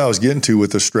 and that's what I was getting to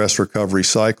with the stress recovery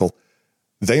cycle.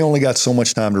 They only got so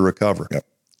much time to recover. Yep.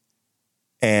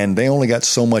 And they only got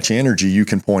so much energy you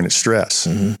can point at stress.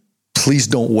 Mm-hmm. Please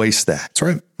don't waste that. That's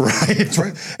right. Right. That's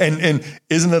right. And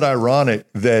isn't it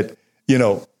ironic that,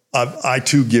 I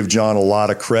too give John a lot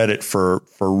of credit for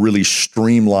really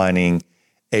streamlining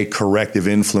a corrective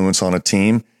influence on a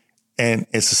team. And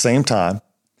it's the same time,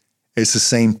 it's the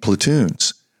same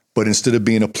platoons. But instead of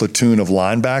being a platoon of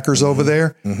linebackers over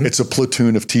there, it's a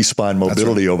platoon of T-spine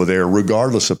mobility over there,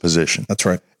 regardless of position. That's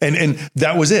right. And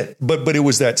that was it. But it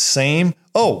was that same,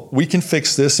 we can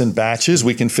fix this in batches.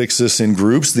 We can fix this in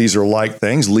groups. These are like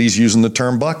things. Lee's using the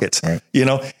term buckets. Right.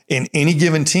 In any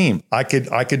given team, I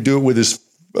could do it with as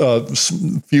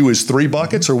few as 3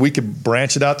 buckets, or we could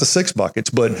branch it out to 6 buckets.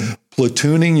 But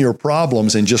platooning your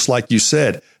problems, and just like you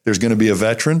said, there's going to be a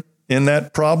veteran in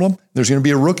that problem. There's going to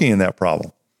be a rookie in that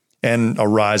problem. And a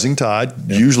rising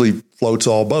tide usually floats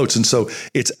all boats. And so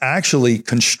it's actually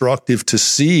constructive to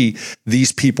see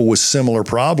these people with similar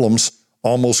problems,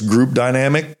 almost group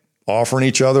dynamic, offering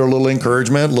each other a little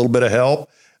encouragement, a little bit of help.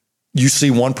 You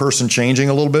see one person changing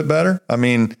a little bit better. I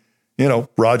mean,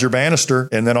 Roger Bannister,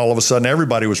 and then all of a sudden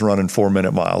everybody was running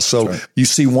 4-minute miles. So right. You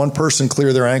see one person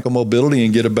clear their ankle mobility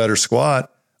and get a better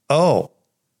squat. Oh,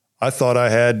 I thought I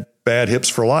had bad hips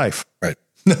for life. Right.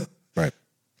 Right.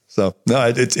 So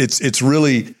no, it's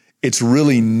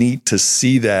really neat to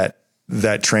see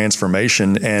that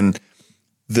transformation, and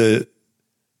a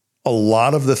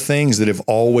lot of the things that have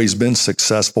always been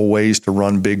successful ways to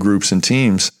run big groups and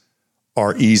teams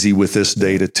are easy with this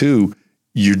data too.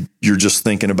 You're just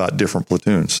thinking about different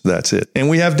platoons. That's it. And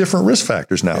we have different risk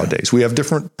factors nowadays. Yeah. We have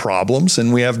different problems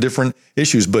and we have different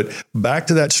issues. But back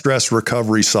to that stress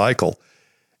recovery cycle,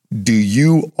 do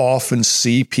you often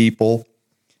see people,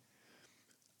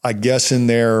 I guess, in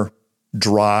their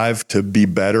drive to be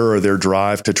better or their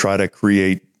drive to try to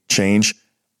create change,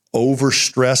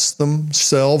 overstress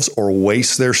themselves or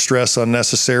waste their stress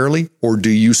unnecessarily? Or do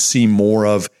you see more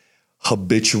of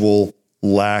habitual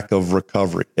lack of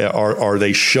recovery? Are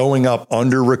they showing up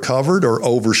under recovered or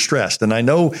overstressed? And I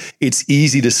know it's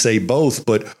easy to say both,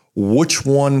 but which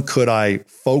one could I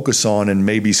focus on and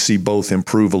maybe see both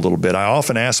improve a little bit? I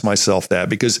often ask myself that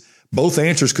because both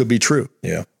answers could be true.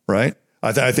 Yeah. Right.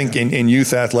 I think in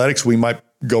youth athletics, we might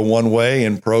go one way,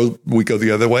 and pro, we go the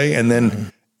other way. And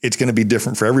then it's going to be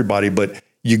different for everybody, but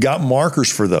you got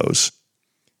markers for those.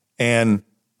 And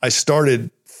I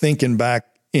started thinking back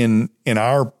in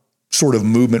our sort of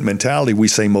movement mentality, we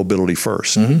say mobility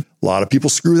first. Mm-hmm. A lot of people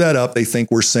screw that up. They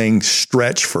think we're saying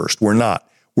stretch first. We're not.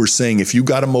 We're saying if you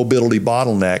got a mobility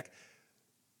bottleneck,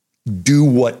 do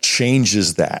what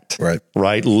changes that.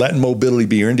 Right. Let mobility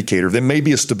be your indicator. There may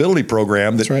be a stability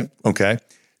program. That's right. Okay.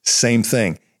 Same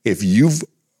thing. If you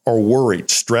are worried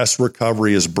stress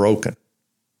recovery is broken,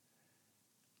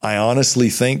 I honestly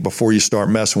think before you start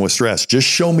messing with stress, just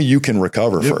show me you can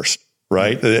recover first.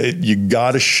 Right. You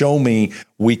got to show me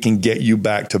we can get you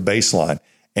back to baseline,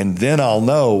 and then I'll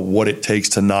know what it takes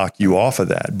to knock you off of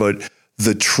that. But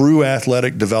the true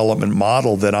athletic development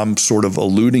model that I'm sort of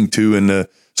alluding to in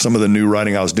some of the new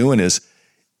writing I was doing is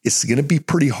it's going to be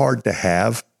pretty hard to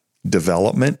have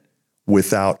development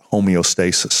without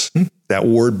homeostasis. That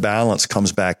word balance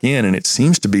comes back in, and it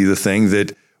seems to be the thing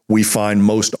that we find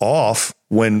most off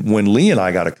when Lee and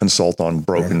I got to consult on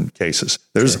broken cases.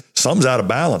 There's some's out of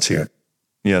balance here.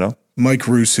 Mike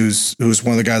Roos, who's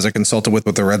one of the guys I consulted with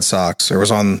the Red Sox, or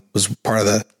was part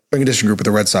of strength conditioning group with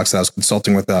the Red Sox that I was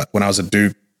consulting with when I was at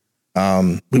Duke.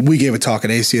 We gave a talk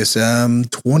at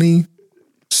ACSM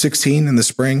 2016 in the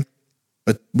spring,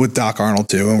 but with Doc Arnold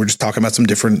too. And we're just talking about some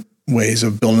different ways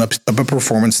of building up a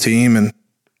performance team.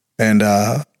 And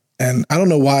I don't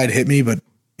know why it hit me, but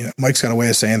Mike's got a way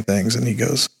of saying things. And he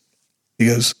goes,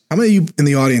 how many of you in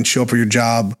the audience show up for your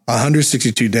job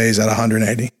 162 days out of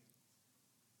 180?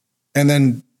 And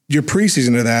then your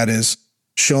preseason to that is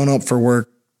showing up for work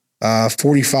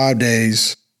 45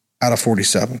 days out of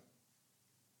 47.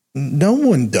 No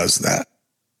one does that,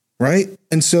 right?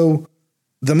 And so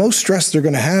the most stress they're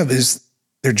going to have is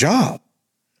their job.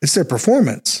 It's their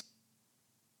performance.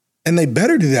 And they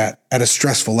better do that at a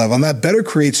stressful level. And that better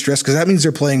create stress because that means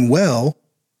they're playing well.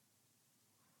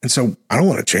 And so I don't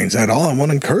want to change that at all. I want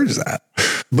to encourage that.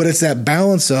 But it's that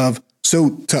balance of,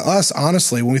 so to us,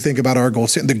 honestly, when we think about our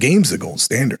gold standard, the game's the gold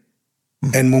standard.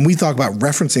 Mm-hmm. And when we talk about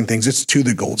referencing things, it's to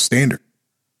the gold standard.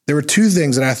 There were two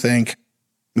things that I think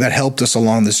that helped us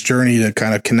along this journey to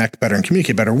kind of connect better and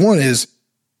communicate better. One is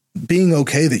being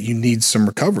okay that you need some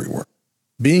recovery work.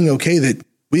 Being okay that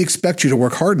we expect you to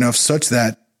work hard enough such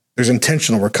that there's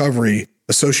intentional recovery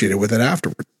associated with it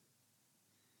afterward.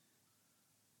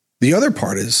 The other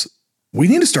part is we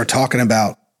need to start talking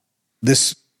about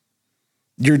this.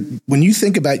 When you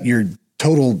think about your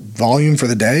total volume for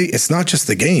the day, it's not just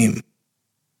the game.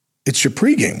 It's your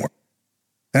pregame work.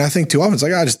 And I think too often it's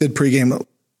like, I just did pregame.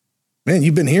 Man,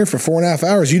 you've been here for 4.5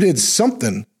 hours. You did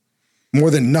something more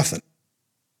than nothing.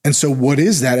 And so what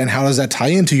is that? And how does that tie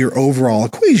into your overall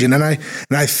equation? And I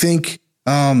think,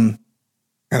 I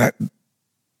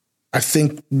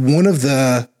think one of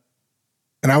the,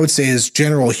 and I would say as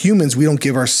general humans, we don't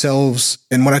give ourselves,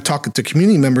 and when I talk to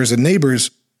community members and neighbors,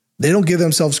 they don't give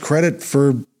themselves credit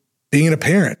for being a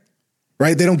parent,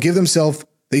 right? They don't give themselves,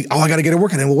 I got to get to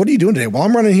work. And then, well, what are you doing today? Well,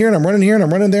 I'm running here and I'm running here and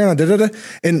I'm running there and da-da-da.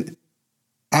 And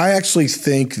I actually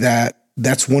think that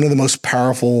that's one of the most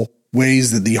powerful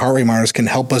ways that the heart rate monitors can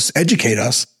help us educate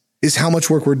us is how much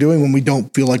work we're doing when we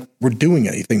don't feel like we're doing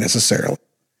anything necessarily.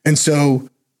 And so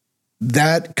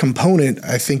that component,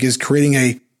 I think, is creating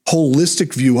a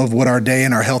holistic view of what our day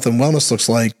and our health and wellness looks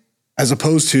like, as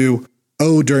opposed to,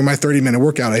 oh, during my 30-minute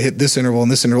workout, I hit this interval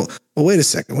and this interval. Well, wait a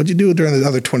second. What'd you do during the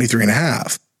other 23 and a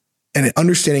half? And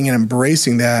understanding and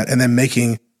embracing that and then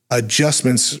making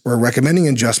adjustments or recommending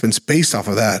adjustments based off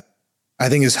of that, I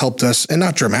think has helped us, and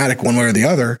not dramatic one way or the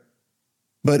other,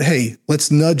 but hey,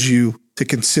 let's nudge you to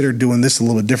consider doing this a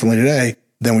little bit differently today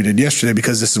than we did yesterday,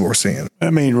 because this is what we're seeing. I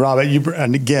mean, Rob,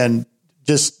 and again,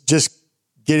 just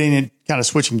getting it, kind of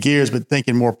switching gears, but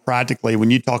thinking more practically,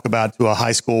 when you talk about to a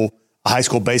high school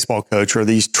baseball coach or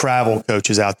these travel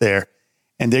coaches out there,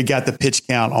 and they got the pitch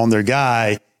count on their guy,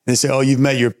 and they say, oh, you've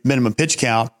met your minimum pitch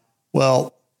count.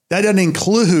 Well, that doesn't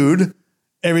include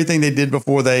everything they did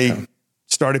before they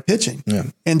started pitching. Yeah.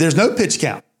 And there's no pitch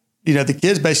count. The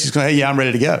kids basically go, hey, yeah, I'm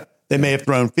ready to go. They may have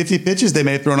thrown 50 pitches. They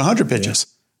may have thrown 100 pitches,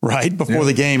 right, before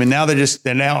the game. And now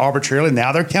they're now arbitrarily,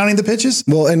 now they're counting the pitches.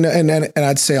 Well, and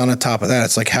I'd say on the top of that,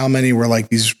 it's like how many were like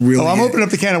these really. Oh, I'm opening up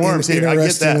the can of worms here. I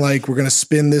get that. Like we're going to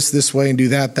spin this way and do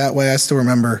that way. I still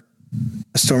remember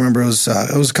it was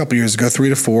a couple years ago, 3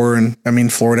 to 4. And I mean,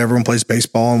 Florida, everyone plays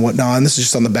baseball and whatnot. And this is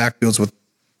just on the backfields with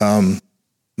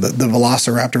the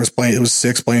Velociraptor was playing. It was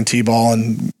 6 playing T-ball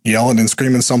and yelling and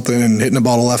screaming something and hitting the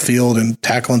ball to left field and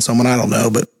tackling someone. I don't know,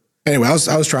 but anyway, I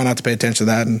was trying not to pay attention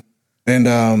to that. And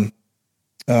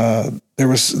there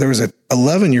was an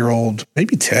 11-year-old,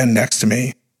 maybe 10, next to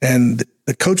me, and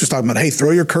the coach was talking about, hey,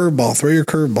 throw your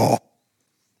curveball.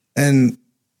 And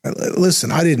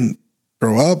listen, I didn't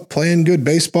grow up playing good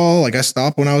baseball. Like I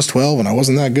stopped when I was 12, and I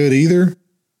wasn't that good either.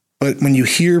 But when you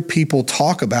hear people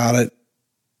talk about it,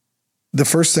 the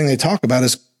first thing they talk about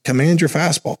is command your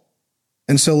fastball.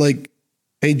 And so like,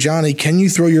 hey, Johnny, can you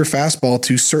throw your fastball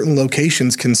to certain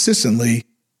locations consistently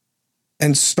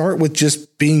and start with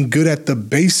just being good at the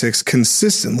basics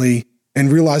consistently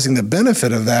and realizing the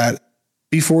benefit of that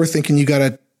before thinking you got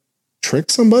to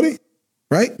trick somebody,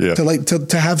 right? Yeah.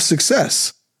 To have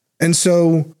success. And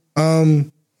listen,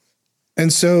 I'm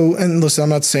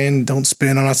not saying don't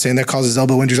spin. I'm not saying that causes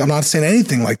elbow injuries. I'm not saying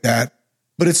anything like that,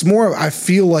 but it's more, I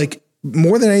feel like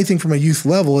more than anything from a youth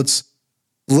level, it's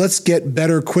let's get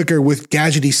better quicker with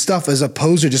gadgety stuff as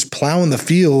opposed to just plowing the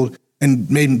field and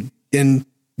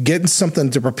getting something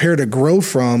to prepare to grow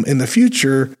from in the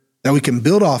future that we can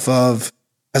build off of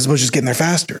as opposed to just getting there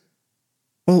faster.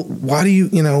 Well, why do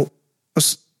I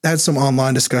had some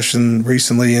online discussion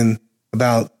recently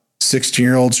about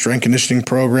 16-year-old strength conditioning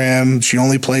program. She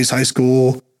only plays high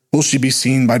school. Will she be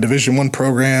seen by Division I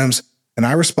programs? And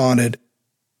I responded,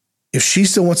 if she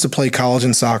still wants to play college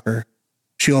and soccer,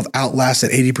 she'll have outlasted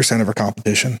 80% of her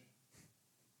competition.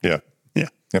 Yeah. Yeah.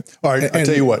 All right. I'll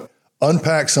tell you what,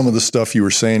 unpack some of the stuff you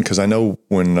were saying, because I know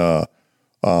when it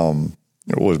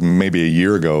was maybe a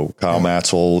year ago, Kyle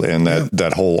Matzel and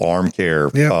that whole arm care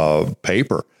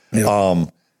paper. Yeah.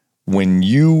 When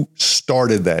you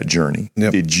started that journey,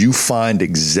 did you find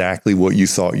exactly what you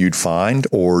thought you'd find,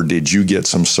 or did you get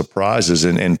some surprises?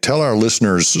 And tell our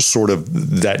listeners sort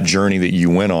of that journey that you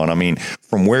went on. I mean,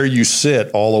 from where you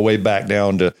sit all the way back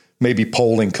down to maybe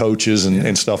polling coaches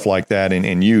and stuff like that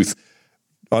in youth.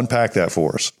 Unpack that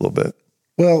for us a little bit.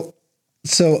 Well,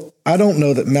 so I don't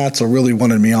know that Matzel really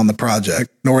wanted me on the project,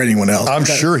 nor anyone else. I'm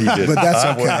sure he did. But that's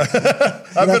okay.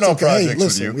 I've been on projects hey,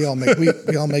 listen, with you.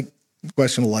 We all make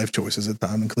questionable life choices at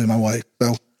times, including my wife.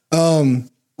 So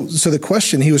the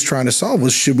question he was trying to solve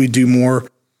was, should we do more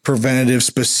preventative,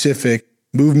 specific,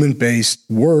 movement-based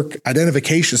work,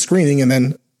 identification, screening, and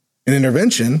then an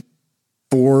intervention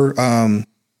for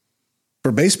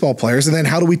baseball players? And then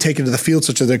how do we take it to the field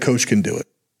such that their coach can do it?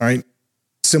 Right.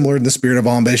 Similar in the spirit of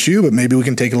On Base U, but maybe we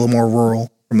can take it a little more rural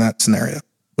from that scenario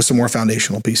with some more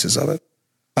foundational pieces of it.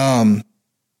 And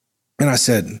I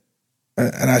said,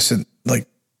 like,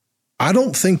 I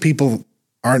don't think people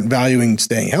aren't valuing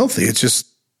staying healthy. It's just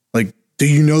like, do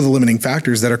you know the limiting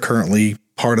factors that are currently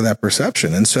part of that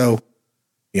perception? And so,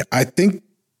 I think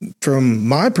from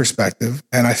my perspective,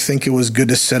 and I think it was good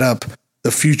to set up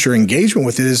the future engagement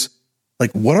with it, is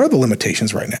like, what are the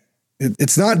limitations right now?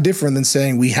 It's not different than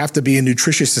saying we have to be a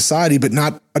nutritious society, but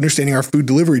not understanding our food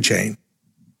delivery chain.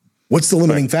 What's the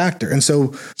limiting factor? And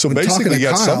so basically you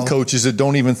got some coaches that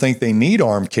don't even think they need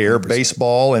arm care. 100%.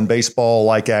 Baseball and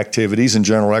baseball-like activities and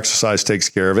general exercise takes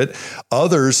care of it.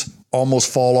 Others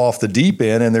almost fall off the deep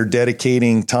end and they're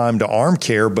dedicating time to arm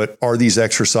care, but are these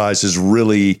exercises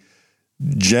really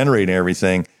generating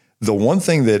everything? The one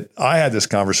thing that I had this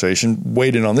conversation,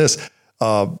 weighed in on this,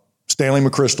 Stanley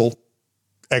McChrystal,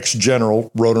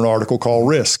 ex-general, wrote an article called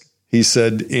Risk. He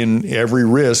said in every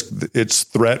risk, it's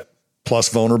threat plus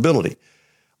vulnerability.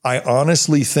 I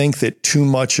honestly think that too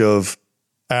much of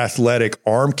athletic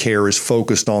arm care is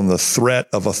focused on the threat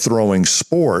of a throwing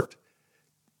sport,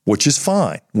 which is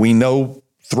fine. We know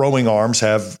throwing arms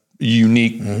have a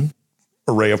unique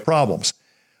array of problems,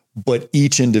 but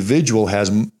each individual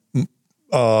has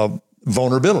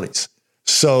vulnerabilities.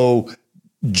 So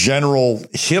general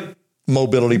hip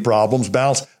mobility problems,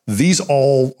 balance, these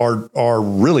all are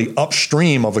really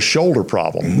upstream of a shoulder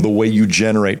problem, the way you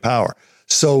generate power.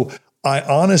 So I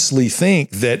honestly think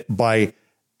that by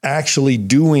actually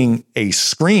doing a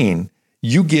screen,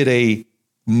 you get a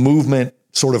movement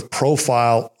sort of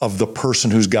profile of the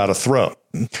person who's got to throw.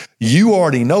 You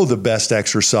already know the best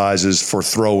exercises for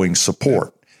throwing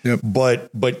support.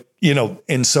 But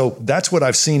and so that's what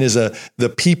I've seen is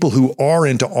the people who are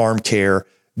into arm care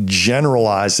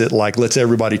generalize it like, let's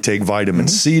everybody take vitamin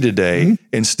C today,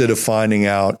 instead of finding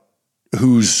out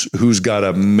who's got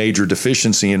a major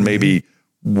deficiency and maybe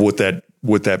what that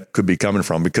could be coming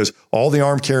from, because all the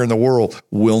arm care in the world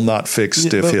will not fix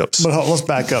stiff hips. But let's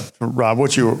back up, Rob.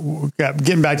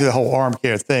 Getting back to the whole arm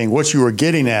care thing, what you were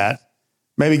getting at,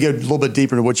 maybe get a little bit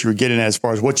deeper into what you were getting at as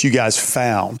far as what you guys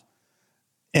found.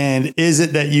 And is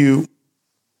it that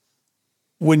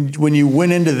when you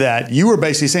went into that, you were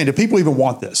basically saying, do people even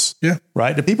want this? Yeah.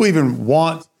 Right? Do people even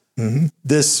want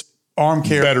this arm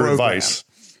care better program? Advice?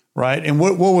 Right. And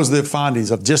what was the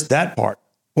findings of just that part?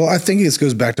 Well, I think this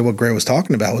goes back to what Gray was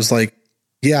talking about. It was like,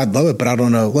 yeah, I'd love it, but I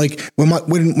don't know. Like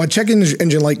when my check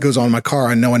engine light goes on in my car,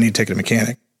 I know I need to take it to a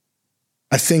mechanic.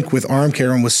 I think with arm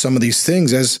care and with some of these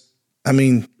things,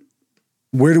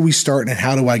 where do we start and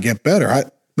how do I get better? I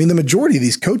mean, the majority of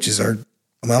these coaches are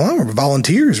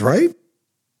volunteers, right?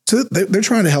 So they're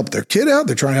trying to help their kid out.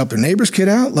 They're trying to help their neighbor's kid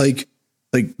out. Like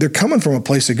they're coming from a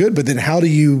place of good, but then how do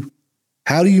you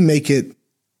make it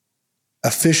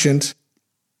efficient,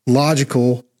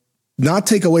 logical, not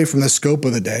take away from the scope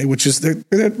of the day, which is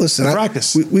listen,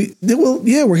 practice.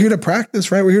 We're here to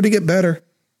practice, right? We're here to get better.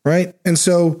 Right. And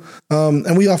so,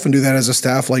 and we often do that as a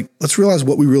staff, like, let's realize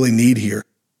what we really need here.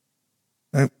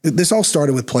 Right? This all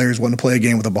started with players wanting to play a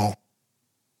game with a ball.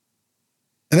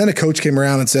 And then a coach came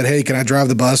around and said, hey, can I drive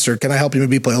the bus or can I help you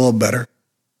maybe play a little better?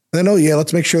 And then,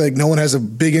 let's make sure like no one has a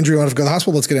big injury, want to go to the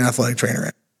hospital. Let's get an athletic trainer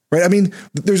in. Right. I mean,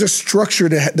 there's a structure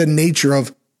to the nature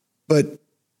of, but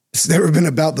it's never been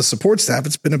about the support staff.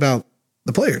 It's been about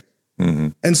the players.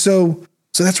 And so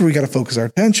that's where we got to focus our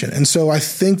attention. And so I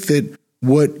think that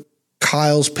what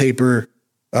Kyle's paper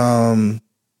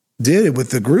did with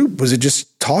the group was it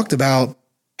just talked about,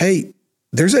 hey,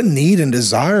 there's a need and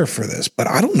desire for this, but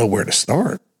I don't know where to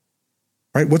start.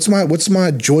 Right? What's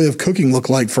my joy of cooking look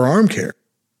like for arm care?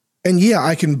 And yeah,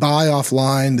 I can buy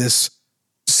offline this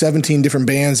 17 different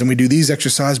bands and we do these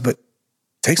exercises, but it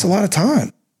takes a lot of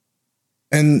time.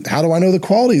 And how do I know the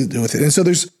quality with it? And so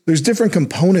there's different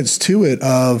components to it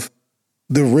of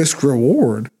the risk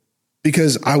reward,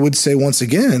 because I would say once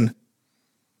again,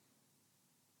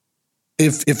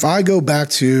 if I go back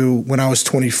to when I was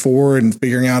 24 and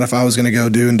figuring out if I was going to go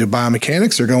do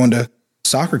biomechanics or go into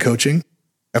soccer coaching,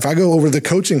 if I go over the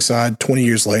coaching side 20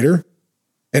 years later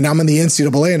and I'm in the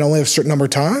NCAA and only have a certain number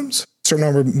of times, certain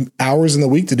number of hours in the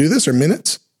week to do this or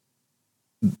minutes,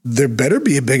 there better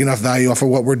be a big enough value off of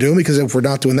what we're doing, because if we're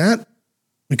not doing that,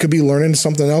 we could be learning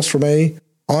something else from a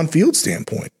on-field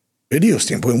standpoint, video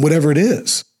standpoint, whatever it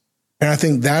is. And I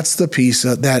think that's the piece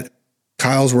that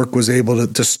Kyle's work was able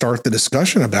to start the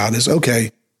discussion about is,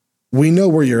 okay, we know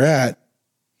where you're at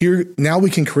here. Now we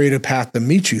can create a path to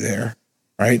meet you there.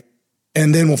 Right.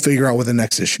 And then we'll figure out what the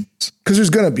next issue is, because there's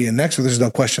going to be a next one. There's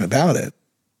no question about it.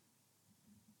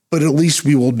 But at least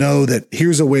we will know that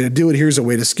here's a way to do it. Here's a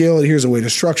way to scale it. Here's a way to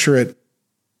structure it.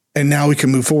 And now we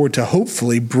can move forward to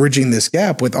hopefully bridging this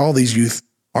gap with all these youth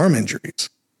arm injuries.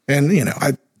 And,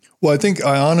 I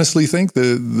honestly think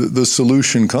the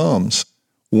solution comes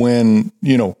when,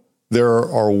 there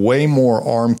are way more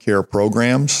arm care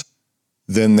programs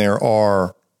than there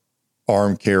are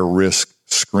arm care risk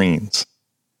screens.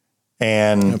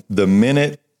 And the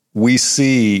minute we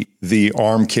see the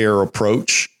arm care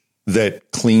approach that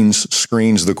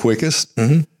screens the quickest,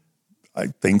 I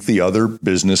think the other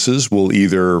businesses will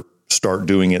either start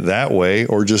doing it that way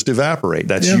or just evaporate.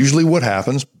 That's usually what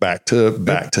happens, back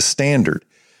to standard.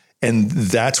 And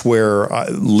that's where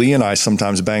Lee and I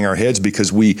sometimes bang our heads,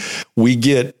 because we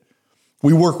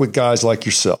work with guys like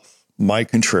yourself,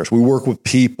 Mike Contreras. We work with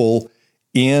people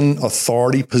in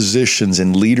authority positions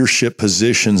and leadership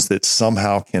positions that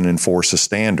somehow can enforce a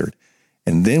standard.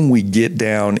 And then we get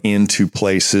down into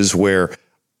places where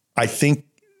I think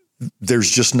there's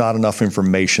just not enough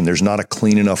information. There's not a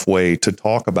clean enough way to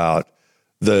talk about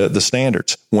the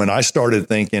standards. When I started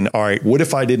thinking, all right, what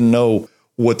if I didn't know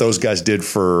what those guys did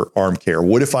for arm care?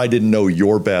 What if I didn't know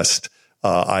your best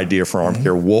idea for arm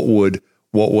care? What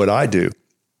would I do?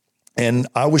 And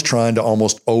I was trying to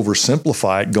almost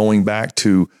oversimplify it, going back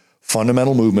to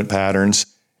fundamental movement patterns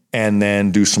and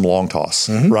then do some long toss,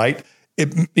 right?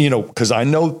 Because I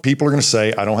know people are going to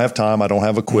say, I don't have time, I don't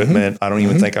have equipment, I don't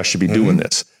even think I should be doing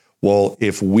this. Well,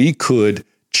 if we could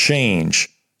change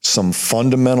some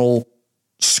fundamental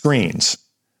screens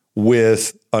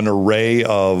with an array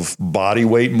of body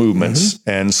weight movements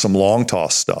and some long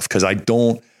toss stuff, because I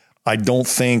don't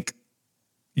think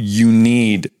you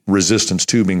need resistance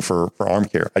tubing for arm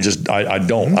care. I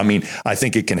don't. I mean, I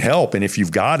think it can help, and if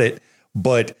you've got it,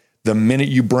 but the minute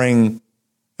you bring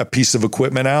a piece of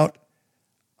equipment out,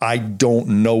 I don't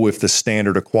know if the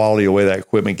standard of quality, the way that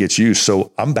equipment gets used.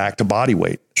 So I'm back to body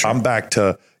weight. Sure. I'm back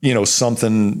to,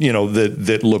 something,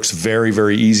 that looks very,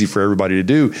 very easy for everybody to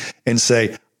do, and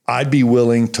say, I'd be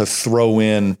willing to throw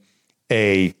in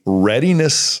a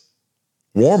readiness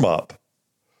warm up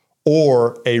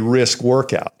or a risk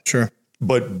workout. Sure.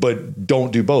 But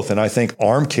don't do both. And I think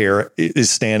arm care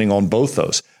is standing on both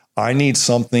those. I need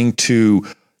something to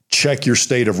check your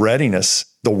state of readiness.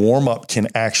 The warm up can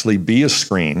actually be a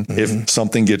screen if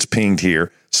something gets pinged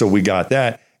here. So we got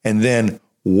that. And then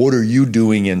what are you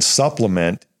doing in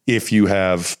supplement if you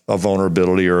have a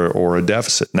vulnerability or a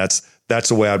deficit? And that's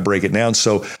the way I'd break it down.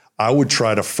 So I would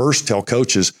try to first tell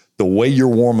coaches, the way you're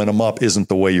warming them up isn't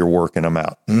the way you're working them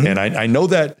out. And I know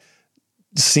that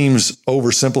seems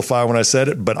oversimplified when I said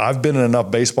it, but I've been in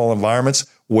enough baseball environments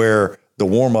where the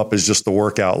warm up is just the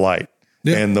workout light.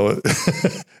 Yeah.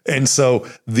 And so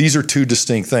these are two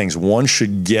distinct things. One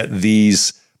should get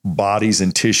these bodies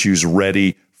and tissues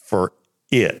ready for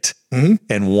it.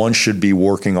 And one should be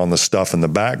working on the stuff in the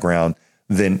background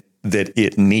that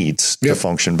it needs to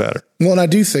function better. Well, and I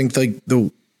do think like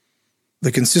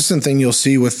the consistent thing you'll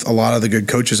see with a lot of the good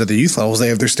coaches at the youth levels, they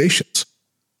have their stations.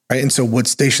 Right. And so what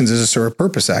stations does a serve a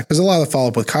purpose at? Because a lot of the follow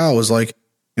up with Kyle was like,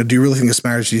 do you really think this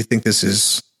matters? Do you think this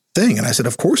is thing? And I said,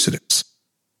 of course it is.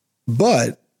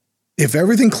 But if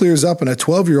everything clears up in a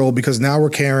 12-year-old, because now we're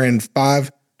carrying 2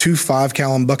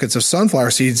 5-gallon buckets of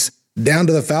sunflower seeds down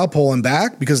to the foul pole and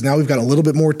back, because now we've got a little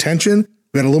bit more tension,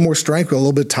 we got a little more strength, we got a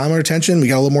little bit of time under tension, we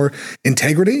got a little more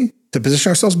integrity to position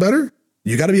ourselves better,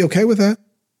 you got to be okay with that.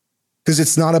 Because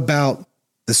it's not about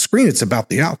the screen, it's about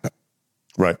the outcome.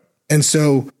 Right. And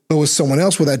so, but with someone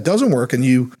else where that doesn't work, and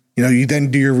you then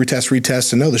do your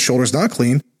retest, and no, the shoulder's not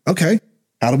clean. Okay.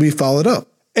 How do we follow it up?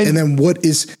 And then but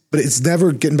it's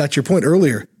never, getting back to your point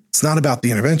earlier, it's not about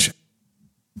the intervention.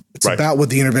 It's about what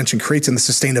the intervention creates and the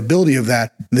sustainability of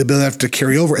that, and the ability to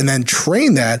carry over and then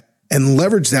train that and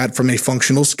leverage that from a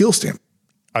functional skill standpoint.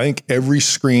 I think every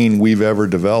screen we've ever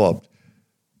developed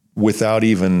without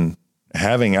even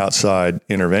having outside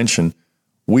intervention,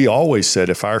 we always said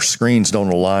if our screens don't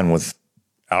align with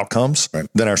outcomes,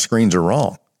 then our screens are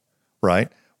wrong, right?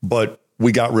 But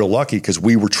we got real lucky because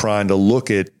we were trying to look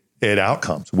at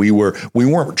outcomes. We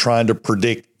weren't trying to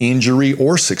predict injury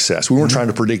or success. We weren't trying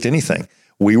to predict anything.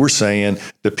 We were saying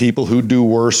the people who do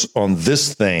worse on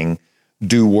this thing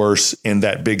do worse in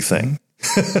that big thing.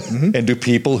 And do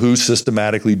people who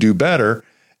systematically do better,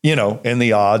 and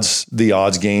the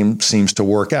odds game seems to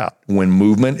work out. When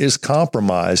movement is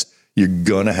compromised, you're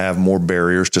going to have more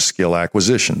barriers to skill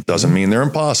acquisition. Doesn't mean they're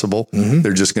impossible.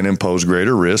 They're just going to impose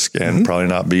greater risk and probably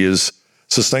not be as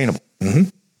sustainable.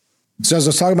 So as I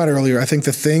was talking about earlier, I think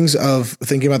the things of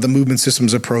thinking about the movement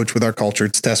systems approach with our culture,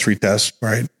 it's test, retest,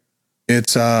 right?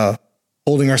 It's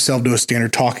holding ourselves to a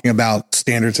standard, talking about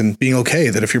standards and being okay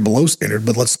that if you're below standard,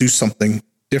 but let's do something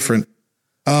different.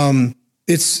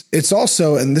 It's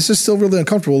also, and this is still really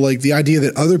uncomfortable, like the idea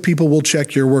that other people will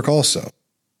check your work also.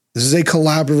 This is a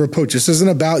collaborative approach. This isn't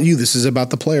about you. This is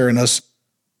about the player and us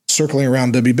circling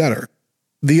around to be better.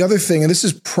 The other thing, and this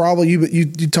is probably you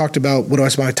talked about what do I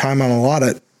spend my time on a lot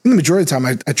at. In the majority of the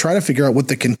time, I try to figure out what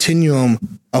the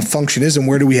continuum of function is and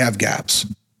where do we have gaps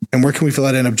and where can we fill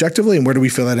that in objectively and where do we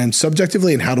fill that in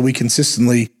subjectively and how do we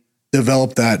consistently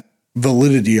develop that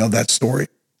validity of that story.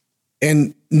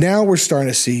 And now we're starting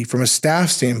to see from a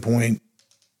staff standpoint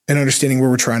and understanding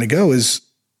where we're trying to go is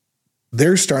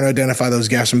they're starting to identify those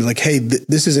gaps and be like, hey,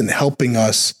 this isn't helping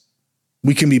us.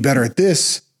 We can be better at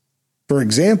this. For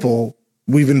example,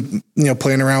 we've been,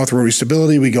 playing around with rotary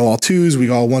stability. We go all twos, we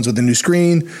go all ones with a new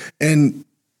screen. And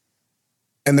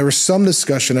there was some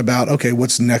discussion about, okay,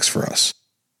 what's next for us?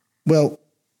 Well,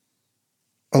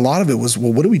 a lot of it was,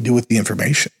 well, what do we do with the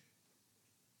information?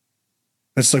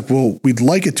 It's like, well, we'd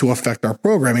like it to affect our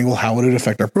programming. Well, how would it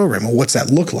affect our program? Well, what's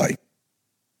that look like?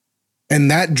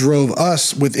 And that drove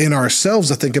us within ourselves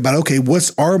to think about, okay,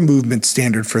 what's our movement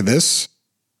standard for this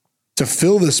to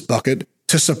fill this bucket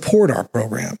to support our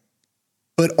program?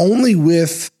 But only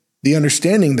with the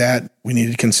understanding that we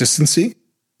needed consistency.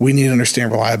 We need to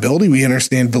understand reliability. We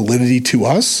understand validity to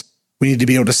us. We need to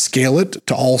be able to scale it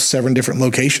to all 7 different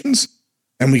locations.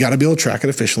 And we got to be able to track it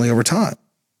efficiently over time.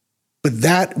 But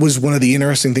that was one of the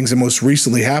interesting things that most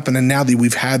recently happened. And now that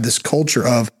we've had this culture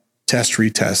of test,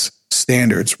 retest,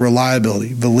 standards,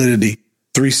 reliability, validity,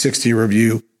 360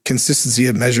 review, consistency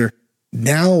of measure,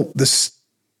 now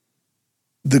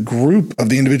the group of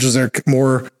the individuals that are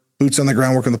more boots on the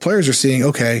ground working the players are seeing,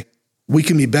 okay, we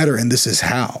can be better and this is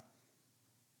how.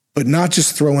 But not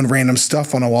just throwing random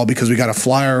stuff on a wall because we got a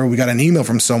flyer or we got an email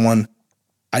from someone,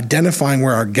 identifying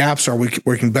where our gaps are,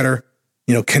 working better,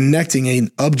 connecting an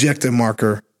objective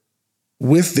marker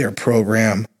with their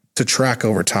program to track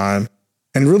over time.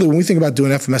 And really, when we think about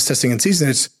doing FMS testing in season,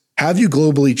 it's have you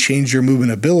globally changed your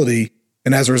movement ability?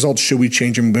 And as a result, should we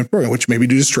change your movement program, which may be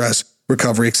due to stress,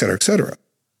 recovery, et cetera, et cetera.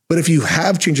 But if you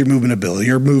have changed your movement ability,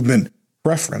 your movement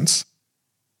preference,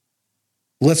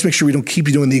 let's make sure we don't keep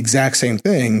you doing the exact same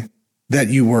thing that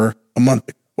you were a month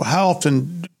ago. Well, how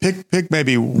often pick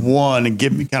maybe one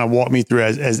and walk me through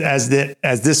as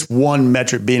this one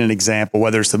metric being an example,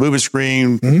 whether it's the movement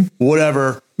screen,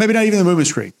 whatever, maybe not even the movement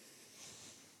screen.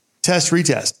 Test,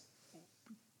 retest.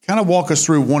 Kind of walk us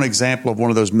through one example of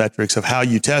one of those metrics of how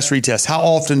you test, retest. How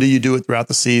often do you do it throughout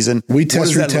the season? We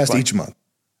test, retest each month.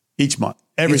 Each month.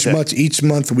 Everything. Each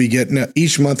month we get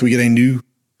a new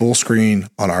full screen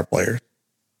on our players.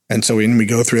 And so when we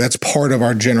go through, that's part of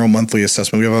our general monthly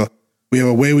assessment. We have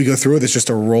a way we go through it. It's just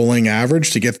a rolling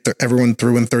average to get everyone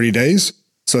through in 30 days.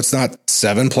 So it's not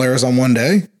 7 players on one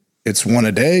day. It's 1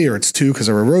 a day, or it's 2 because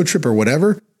of a road trip or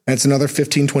whatever. And it's another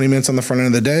 15, 20 minutes on the front end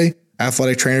of the day.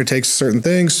 Athletic trainer takes certain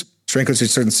things. Strength coach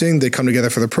takes certain things. They come together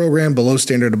for the program, below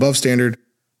standard, above standard.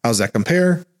 How does that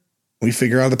compare? We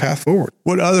figure out the path forward.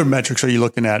 What other metrics are you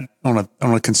looking at on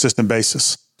a consistent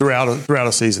basis throughout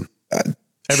a season?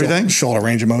 Everything? Shoulder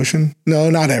range of motion? No,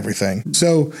 not everything.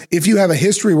 So if you have a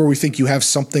history where we think you have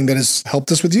something that has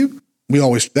helped us with you, we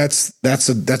always that's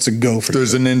a go for you.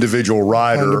 There's an individual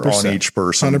rider 100%, on each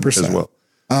person 100%. As well.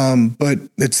 But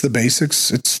it's the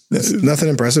basics. It's nothing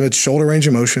impressive. It's shoulder range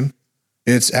of motion.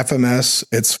 It's FMS.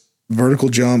 It's vertical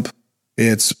jump.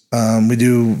 It's we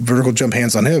do vertical jump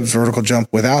hands on hips, vertical jump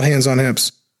without hands on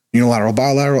hips, unilateral,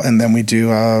 bilateral, and then we do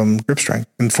grip strength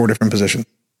in 4 different positions.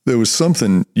 There was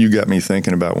something you got me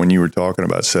thinking about when you were talking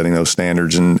about setting those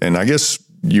standards. And I guess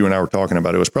you and I were talking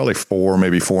about it was probably 4,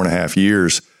 maybe 4.5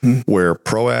 years where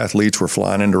pro athletes were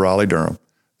flying into Raleigh-Durham.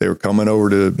 They were coming over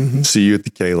to see you at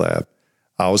the K-Lab.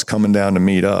 I was coming down to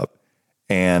meet up.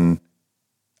 And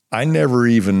it never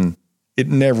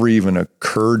even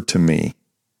occurred to me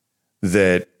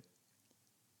that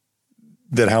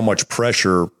how much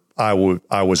pressure I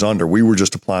was under. We were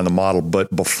just applying the model.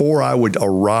 But before I would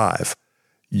arrive,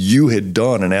 you had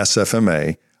done an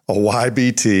SFMA, a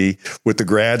YBT with the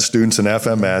grad students in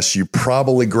FMS. You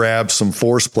probably grabbed some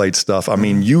force plate stuff. I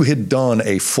mean, you had done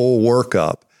a full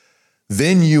workup.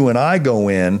 Then you and I go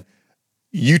in,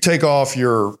 you take off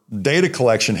your data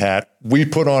collection hat. We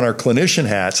put on our clinician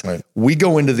hats. Right. We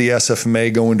go into the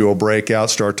SFMA, go into a breakout,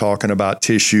 start talking about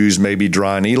tissues, maybe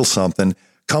dry needle something,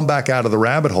 come back out of the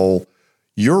rabbit hole.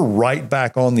 You're right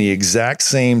back on the exact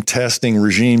same testing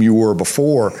regime you were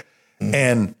before. Mm-hmm.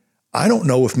 And I don't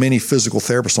know if many physical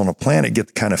therapists on the planet get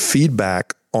the kind of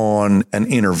feedback on an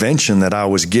intervention that I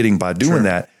was getting by doing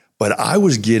that. But I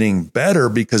was getting better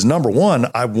because, number one,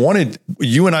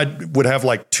 you and I would have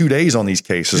like 2 days on these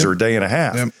cases or a day and a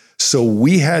half. So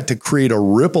we had to create a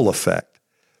ripple effect.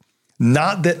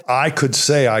 Not that I could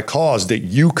say I caused, that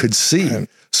you could see.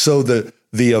 So the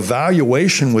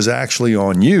evaluation was actually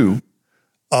on you.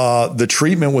 The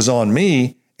treatment was on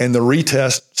me, and the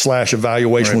retest /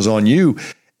 evaluation was on you.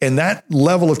 And that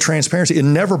level of transparency, it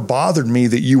never bothered me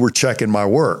that you were checking my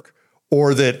work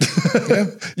or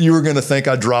that you were going to think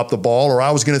I dropped the ball or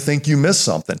I was going to think you missed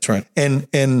something. That's right.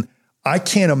 And I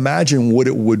can't imagine what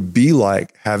it would be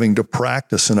like having to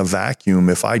practice in a vacuum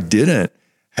if I didn't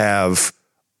have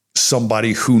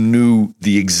somebody who knew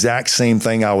the exact same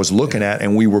thing I was looking at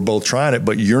and we were both trying it,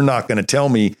 but you're not going to tell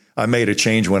me I made a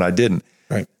change when I didn't.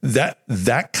 Right.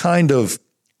 That kind of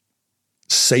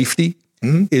safety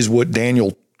is what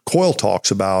Daniel Coyle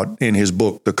talks about in his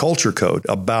book, The Culture Code,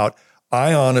 about,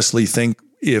 I honestly think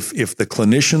if the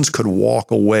clinicians could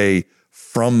walk away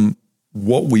from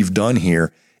what we've done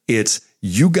here, it's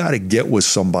you got to get with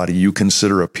somebody you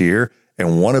consider a peer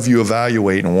and one of you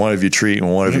evaluate and one of you treat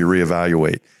and one of you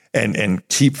reevaluate and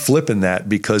keep flipping that,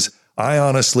 because I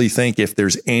honestly think if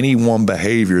there's any one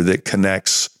behavior that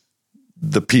connects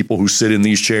the people who sit in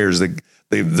these chairs,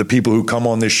 the people who come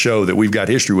on this show that we've got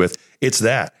history with, it's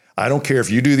that. I don't care if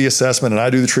you do the assessment and I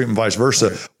do the treatment, vice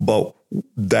versa, but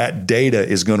that data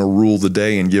is going to rule the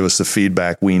day and give us the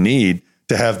feedback we need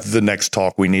to have the next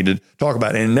talk we need to talk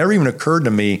about. And it never even occurred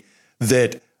to me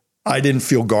that I didn't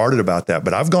feel guarded about that.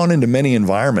 But I've gone into many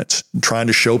environments trying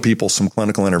to show people some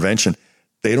clinical intervention.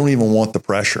 They don't even want the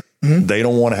pressure. They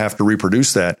don't want to have to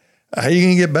reproduce that. How are you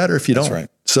going to get better if you don't? That's right.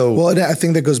 So, well, I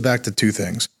think that goes back to two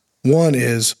things. One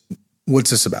is, what's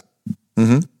this about?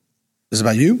 Is it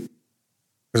about you?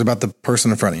 Or is it about the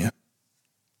person in front of you?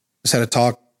 Just had a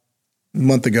talk a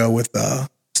month ago with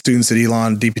students at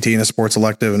Elon, DPT and a sports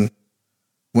elective, and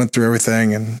went through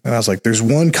everything. And I was like, there's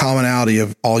one commonality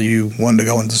of all you wanting to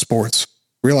go into sports.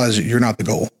 Realize that you're not the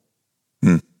goal.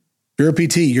 If you're a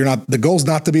PT, the goal's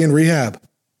not to be in rehab.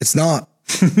 It's not.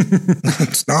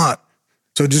 It's not.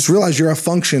 So just realize you're a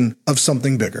function of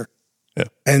something bigger. Yeah.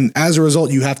 And as a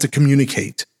result, you have to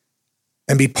communicate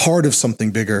and be part of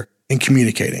something bigger in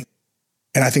communicating.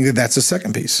 And I think that that's the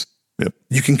second piece. Yep.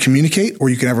 You can communicate or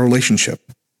you can have a relationship.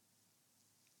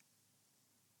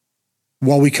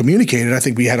 While we communicated, I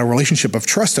think we had a relationship of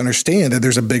trust to understand that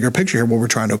there's a bigger picture here, what we're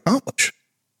trying to accomplish.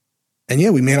 And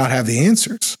yeah, we may not have the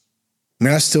answers. I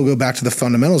mean, I still go back to the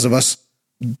fundamentals of us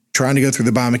trying to go through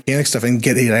the biomechanics stuff and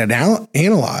get it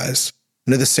analyzed.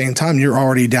 And at the same time, you're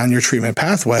already down your treatment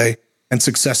pathway and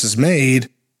success is made.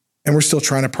 And we're still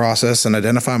trying to process and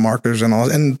identify markers and all,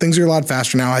 and things are a lot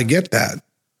faster now. I get that.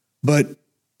 But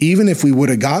even if we would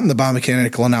have gotten the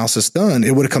biomechanical analysis done,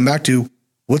 it would have come back to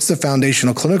what's the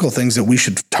foundational clinical things that we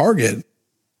should target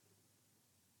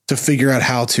to figure out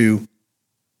how to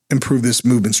improve this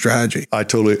movement strategy.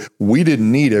 We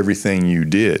didn't need everything you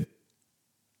did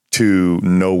to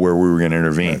know where we were going to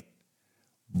intervene, right.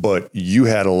 But you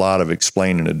had a lot of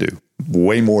explaining to do.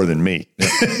 Way more than me.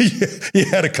 You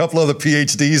had a couple other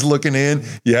PhDs looking in.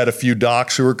 You had a few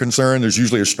docs who were concerned. There's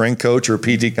usually a strength coach or a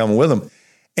PT coming with them.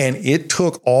 And it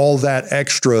took all that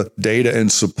extra data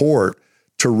and support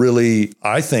to really,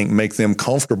 I think, make them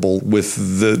comfortable with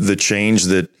the change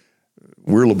that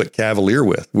we're a little bit cavalier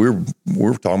with. We're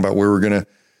talking about where we're going to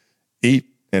eat,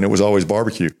 and it was always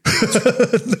barbecue.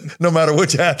 No matter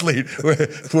which athlete,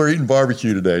 we're eating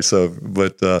barbecue today. So,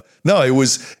 but no, it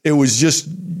was just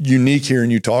unique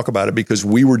hearing you talk about it because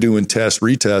we were doing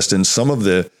retest, and some of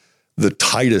the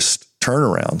tightest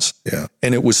turnarounds. Yeah,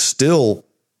 and it was still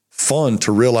fun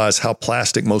to realize how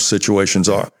plastic most situations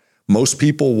are. Most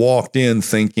people walked in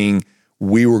thinking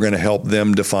we were going to help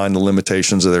them define the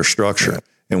limitations of their structure,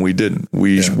 and we didn't.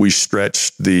 We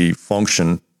stretched the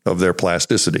function of their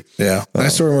plasticity. Yeah. I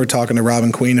still remember talking to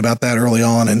Robin Queen about that early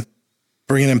on and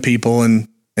bringing in people and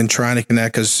and trying to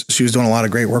connect, because she was doing a lot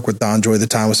of great work with Don Joy at the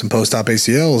time with some post-op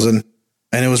ACLs. And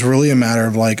it was really a matter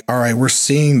of like, all right, we're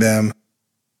seeing them.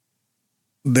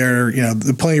 They're,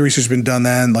 plenty of research has been done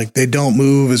then. Like they don't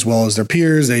move as well as their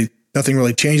peers. Nothing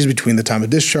really changes between the time of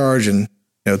discharge and,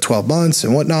 12 months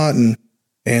and whatnot. And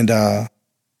it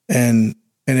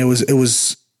was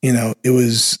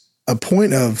a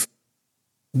point of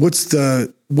what's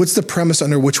the premise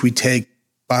under which we take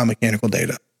biomechanical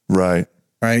data? Right.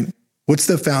 What's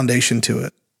the foundation to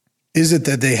it? Is it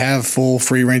that they have full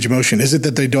free range of motion? Is it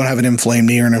that they don't have an inflamed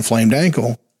knee or an inflamed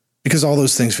ankle? Because all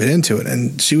those things fit into it.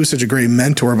 And she was such a great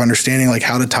mentor of understanding like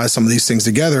how to tie some of these things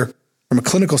together from a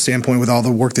clinical standpoint with all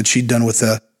the work that she'd done with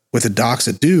the docs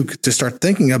at Duke to start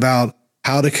thinking about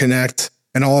how to connect,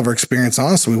 and all of her experience,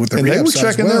 honestly, with the and they were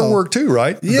checking their work too,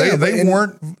 right? Yeah, they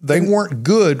weren't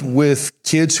good with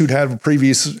kids who'd had a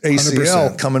previous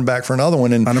ACL 100%. Coming back for another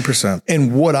one. And 100%.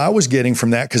 And what I was getting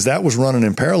from that, because that was running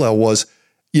in parallel, was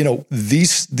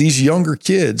these younger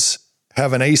kids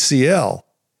have an ACL,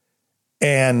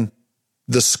 and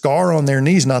the scar on their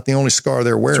knee is not the only scar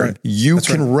they're wearing. Right. You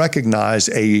can recognize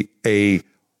a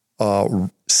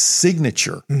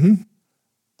signature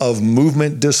of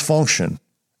movement dysfunction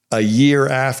a year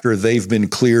after they've been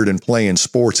cleared and playing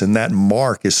sports, and that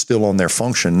mark is still on their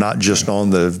function, not just on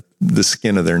the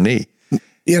skin of their knee.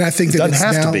 Yeah, and I think that it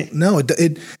doesn't have to be. No,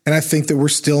 and I think that we're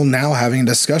still now having a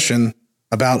discussion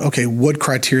about, okay, what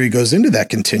criteria goes into that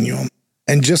continuum.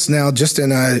 And just in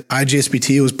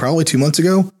IGSBT, it was probably 2 months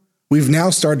ago, we've now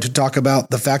started to talk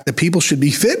about the fact that people should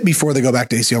be fit before they go back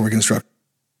to ACL reconstruction.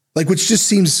 Like, which just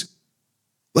seems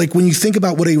like when you think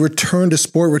about what a return to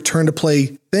sport, return to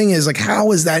play thing is, like,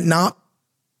 how is that not,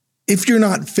 if you're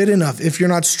not fit enough, if you're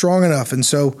not strong enough? And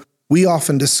so we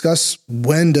often discuss,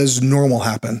 when does normal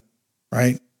happen,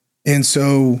 right? And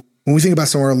so when we think about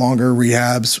some of our longer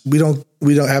rehabs,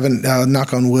 we haven't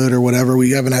knock on wood or whatever,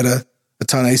 we haven't had a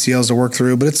ton of ACLs to work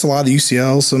through, but it's a lot of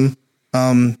UCLs.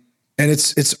 And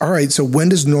it's all right. So when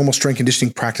does normal strength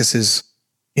conditioning practices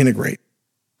integrate?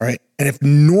 Right. And if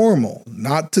normal,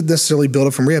 not to necessarily build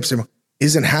up from rehab standpoint,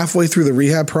 isn't halfway through the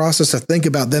rehab process, to think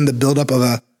about then the buildup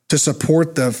to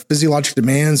support the physiologic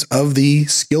demands of the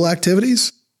skill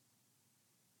activities,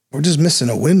 we're just missing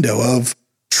a window of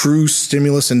true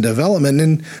stimulus and development.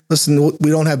 And listen,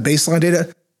 we don't have baseline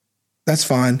data. That's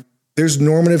fine. There's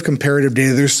normative comparative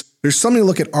data. There's something to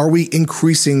look at. Are we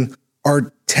increasing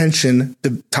our tension,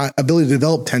 ability to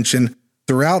develop tension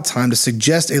throughout time to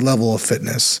suggest a level of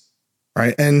fitness?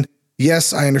 Right. And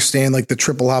yes, I understand like the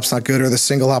triple hop's not good, or the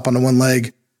single hop on the one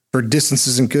leg for distance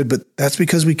isn't good, but that's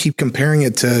because we keep comparing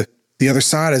it to the other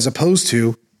side as opposed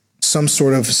to some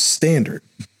sort of standard.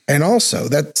 And also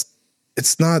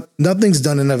nothing's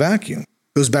done in a vacuum. It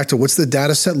goes back to, what's the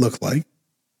data set look like?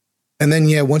 And then,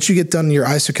 once you get done your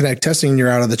IsoConnect testing and you're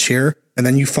out of the chair and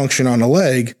then you function on a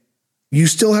leg, you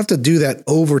still have to do that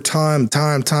over time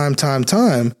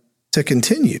to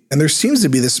continue. And there seems to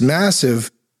be this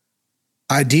massive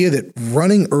idea that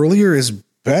running earlier is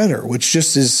better, which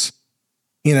just is,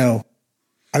 I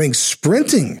think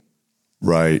sprinting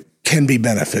can be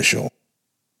beneficial.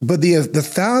 But the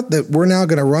thought that we're now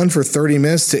going to run for 30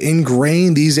 minutes to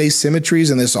ingrain these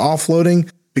asymmetries and this offloading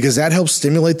because that helps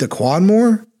stimulate the quad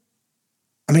more.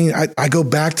 I mean, I go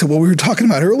back to what we were talking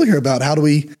about earlier about how do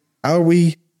we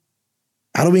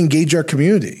engage our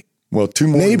community? Well, two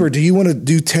more. Neighbor, do you want to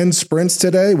do 10 sprints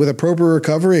today with appropriate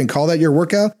recovery and call that your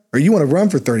workout? Or you want to run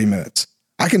for 30 minutes?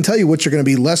 I can tell you what you're going to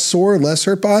be less sore, less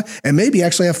hurt by, and maybe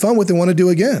actually have fun with and want to do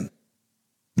again.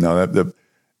 No,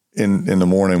 in the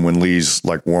morning when Lee's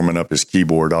like warming up his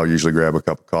keyboard, I'll usually grab a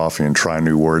cup of coffee and try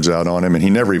new words out on him. And he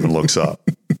never even looks up,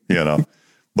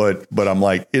 But I'm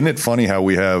like, isn't it funny how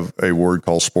we have a word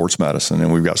called sports medicine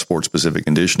and we've got sports specific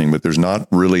conditioning, but there's not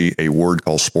really a word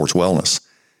called sports wellness.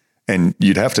 And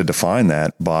you'd have to define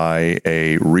that by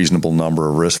a reasonable number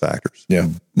of risk factors. Yeah.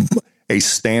 A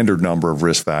standard number of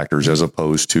risk factors as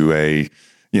opposed to a,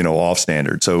 off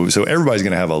standard. So everybody's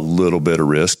going to have a little bit of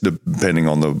risk depending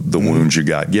on the wounds you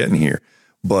got getting here.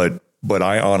 But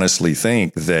I honestly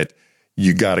think that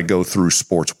you got to go through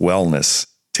sports wellness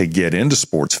to get into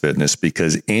sports fitness,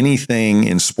 because anything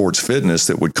in sports fitness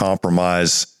that would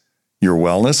compromise your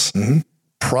wellness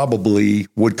probably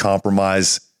would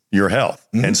compromise your health.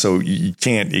 And so it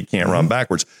can't run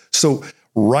backwards. So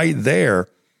right there,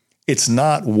 it's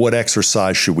not what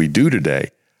exercise should we do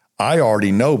today. I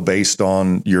already know based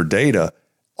on your data,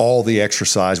 all the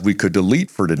exercise we could delete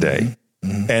for today.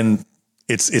 And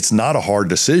it's not a hard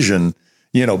decision,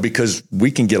 because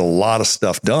we can get a lot of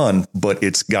stuff done, but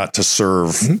it's got to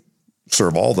serve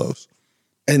all those.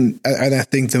 And I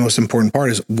think the most important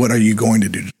part is, what are you going to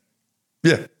do?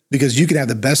 Yeah. because you can have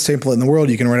the best template in the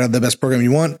world. You can write out the best program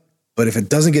you want, but if it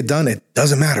doesn't get done, it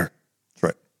doesn't matter. That's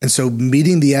right. And so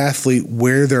meeting the athlete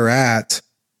where they're at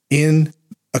in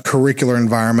a curricular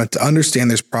environment to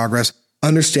understand there's progress,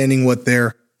 understanding what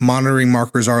their monitoring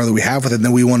markers are that we have with it, and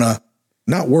then we want to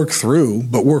not work through,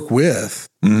 but work with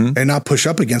and not push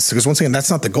up against it. Because once again,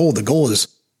 that's not the goal. The goal is,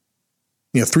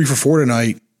 3 for 4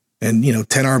 tonight and,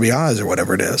 10 RBIs or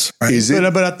whatever it is. Right?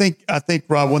 But I think,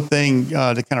 Rob, one thing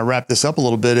to kind of wrap this up a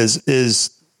little bit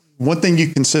is one thing you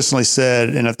consistently said,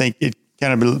 and I think it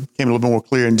kind of became a little bit more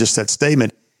clear in just that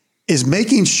statement, is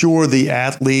making sure the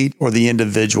athlete or the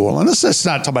individual, and let's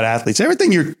not talk about athletes,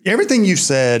 everything you've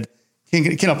said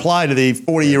can apply to the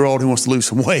 40-year-old who wants to lose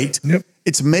some weight. Yep.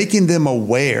 It's making them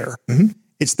aware. Mm-hmm.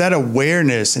 It's that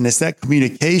awareness and it's that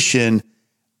communication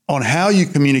on how you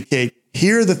communicate.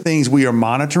 Here are the things we are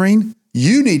monitoring.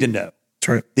 You need to know. That's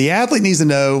right. The athlete needs to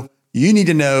know. You need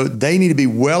to know. They need to be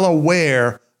well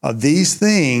aware of these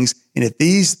things. And if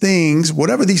these things,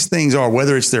 whatever these things are,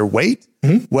 whether it's their weight,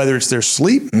 whether it's their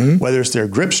sleep, whether it's their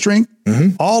grip strength,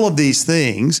 all of these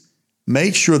things,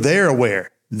 make sure they're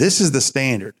aware. This is the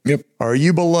standard. Yep. Are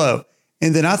you below?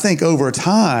 And then I think over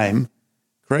time,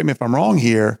 correct me if I'm wrong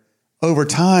here, over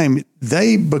time,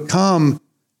 they become,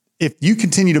 if you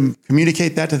continue to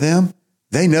communicate that to them,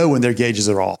 they know when their gauges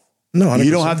are off. No, 100%.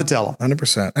 You don't have to tell them.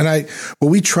 100%. And what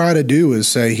we try to do is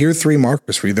say, here are 3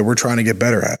 markers for you that we're trying to get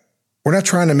better at. We're not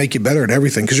trying to make you better at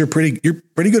everything because you're pretty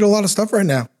good at a lot of stuff right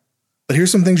now. But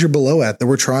here's some things you're below at that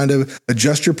we're trying to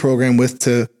adjust your program with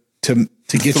to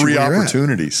get 3 you where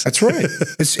opportunities. That's right.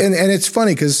 And it's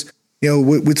funny because,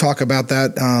 we talk about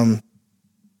that.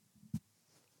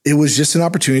 It was just an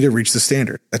opportunity to reach the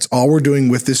standard. That's all we're doing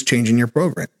with this change in your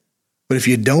program. But if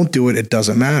you don't do it, it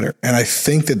doesn't matter. And I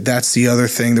think that that's the other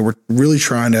thing that we're really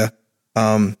trying to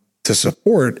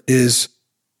support is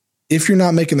if you're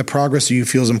not making the progress that you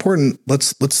feel is important,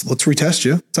 let's retest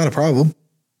you. It's not a problem.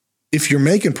 If you're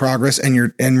making progress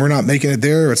and we're not making it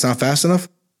there or it's not fast enough,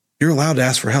 you're allowed to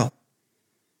ask for help.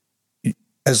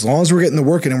 As long as we're getting the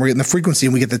work in and we're getting the frequency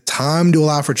and we get the time to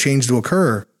allow for change to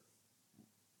occur,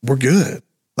 we're good.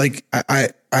 Like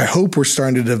I hope we're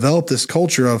starting to develop this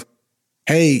culture of,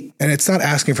 hey, and it's not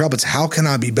asking for help. It's how can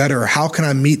I be better? How can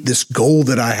I meet this goal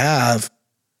that I have?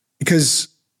 Because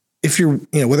if you're,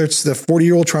 whether it's the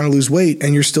 40-year-old trying to lose weight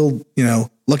and you're still,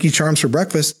 Lucky Charms for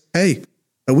breakfast, hey,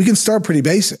 we can start pretty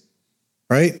basic,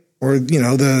 right? Or,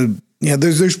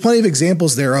 there's plenty of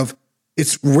examples there of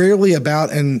it's rarely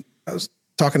about, and I was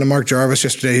talking to Mark Jarvis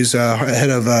yesterday, who's head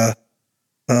of,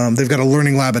 they've got a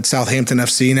learning lab at Southampton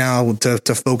FC now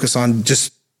to focus on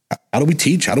just how do we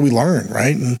teach? How do we learn?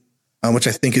 Right. And, which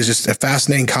I think is just a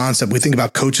fascinating concept. We think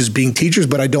about coaches being teachers,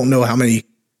 but I don't know how many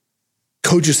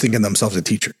coaches think of themselves as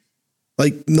teachers,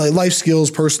 like life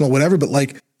skills, personal, whatever. But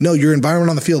no, your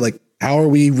environment on the field, how are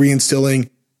we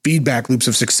reinstilling feedback loops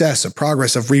of success, of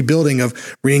progress, of rebuilding,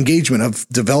 of re-engagement, of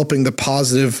developing the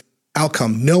positive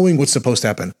outcome, knowing what's supposed to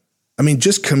happen. I mean,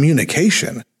 just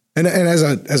communication. And as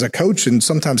a coach and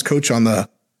sometimes coach on the,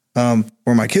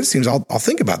 for my kids teams, I'll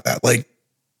think about that,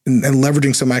 and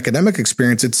leveraging some academic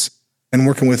experience. And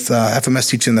working with FMS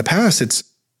teaching in the past,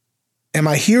 am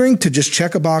I hearing to just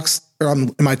check a box, or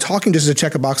am I talking just to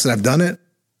check a box that I've done it?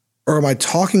 Or am I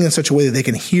talking in such a way that they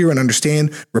can hear and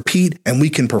understand, repeat, and we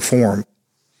can perform?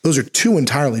 Those are 2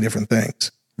 entirely different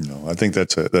things. No, I think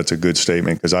that's a good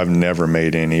statement because I've never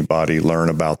made anybody learn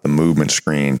about the movement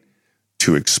screen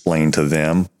to explain to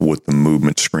them what the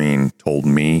movement screen told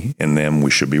me and them we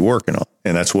should be working on.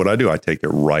 And that's what I do. I take it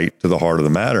right to the heart of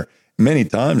the matter. Many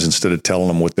times, instead of telling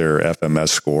them what their FMS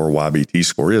score, YBT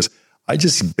score is, I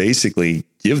just basically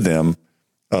give them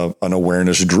an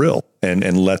awareness drill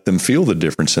and let them feel the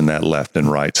difference in that left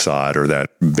and right side or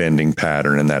that bending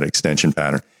pattern and that extension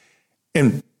pattern.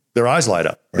 And their eyes light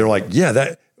up. Right. They're like,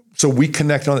 yeah, so we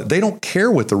connect on it. They don't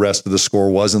care what the rest of the score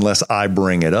was unless I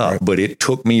bring it up. Right. But it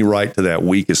took me right to that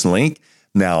weakest link.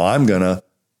 Now I'm going to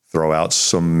throw out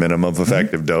some minimum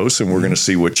effective dose and we're going to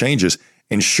see what changes.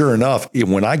 And sure enough,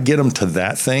 when I get them to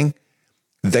that thing,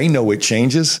 they know it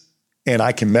changes and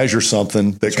I can measure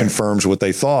something that confirms what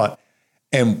they thought.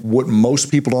 And what most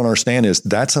people don't understand is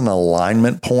that's an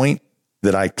alignment point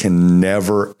that I can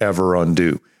never, ever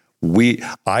undo.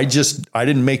 I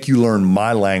didn't make you learn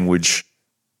my language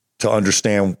to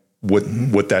understand what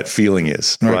that feeling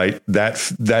is, right?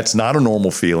 That's not a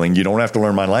normal feeling. You don't have to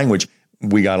learn my language.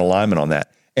 We got alignment on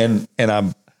that. And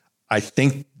I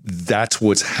think that's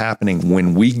what's happening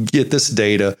when we get this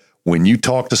data. When you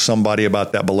talk to somebody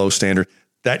about that below standard,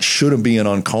 that shouldn't be an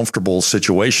uncomfortable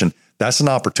situation. That's an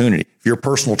opportunity. If you're a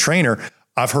personal trainer,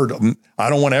 I've heard, I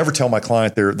don't want to ever tell my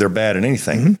client they're bad at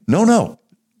anything. No.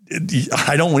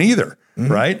 I don't either,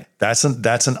 right? That's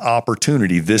an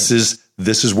opportunity. This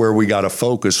is where we got to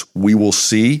focus. We will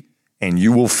see and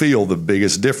you will feel the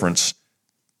biggest difference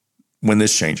when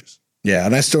this changes. Yeah.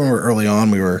 And I still remember early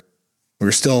on, we were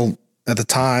still at the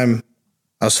time,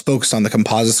 I was focused on the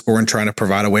composite score and trying to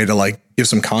provide a way to like give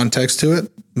some context to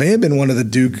it. May have been one of the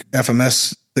Duke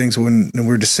FMS things when we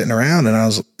were just sitting around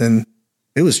and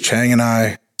it was Chang and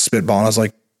I spitballing. I was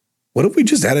like, what if we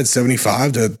just added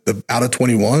 75 to the out of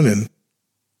 21? And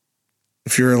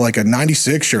if you're like a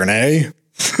 96, you're an A,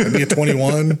 maybe a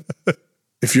 21.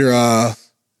 If you're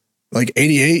like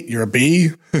 88, you're a B.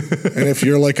 And if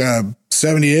you're like a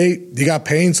 78, you got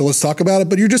pain. So let's talk about it,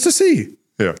 but you're just a C.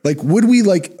 Yeah. Like, would we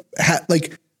like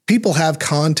people have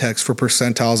context for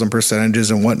percentiles and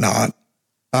percentages and whatnot.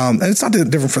 And it's not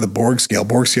different for the Borg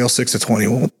scale 6 to 20.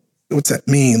 Well, what's that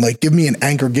mean? Like, give me an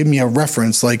anchor, give me a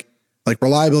reference, like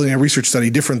reliability in a research study,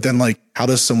 different than like, how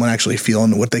does someone actually feel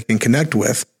and what they can connect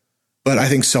with? But I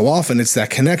think so often it's that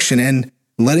connection and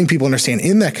letting people understand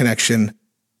in that connection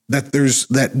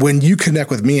that when you connect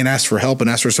with me and ask for help and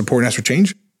ask for support and ask for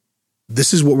change,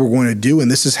 this is what we're going to do.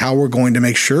 And this is how we're going to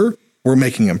make sure we're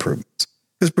making improvements.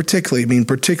 Because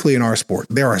particularly in our sport,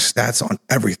 there are stats on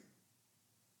everything.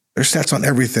 There's stats on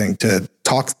everything to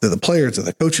talk to the players, to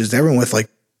the coaches, to everyone with like,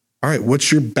 all right,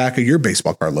 what's your back of your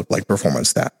baseball card look like? Performance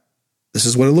stat. This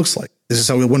is what it looks like. This is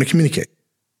how we want to communicate.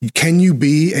 Can you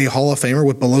be a Hall of Famer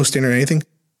with below standard anything?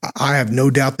 I have no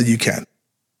doubt that you can.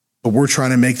 But we're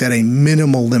trying to make that a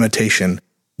minimal limitation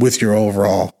with your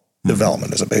overall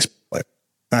development as a baseball player.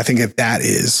 And I think that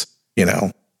is,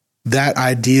 that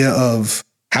idea of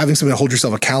having something to hold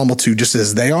yourself accountable to just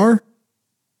as they are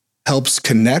helps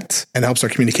connect and helps our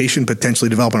communication potentially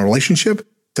develop a relationship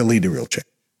to lead to real change.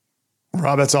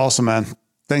 Rob, that's awesome, man.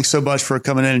 Thanks so much for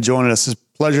coming in and joining us. It's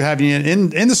a pleasure having you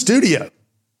in the studio.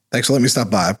 Thanks for letting me stop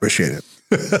by. I appreciate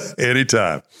it.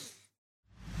 Anytime.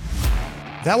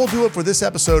 That will do it for this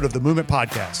episode of the Movement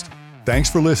Podcast. Thanks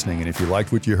for listening. And if you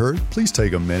liked what you heard, please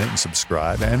take a minute and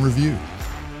subscribe and review.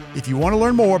 If you want to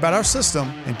learn more about our system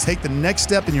and take the next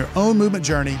step in your own movement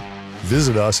journey,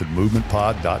 visit us at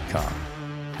movementpod.com.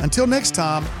 Until next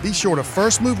time, be sure to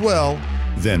first move well,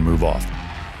 then move often.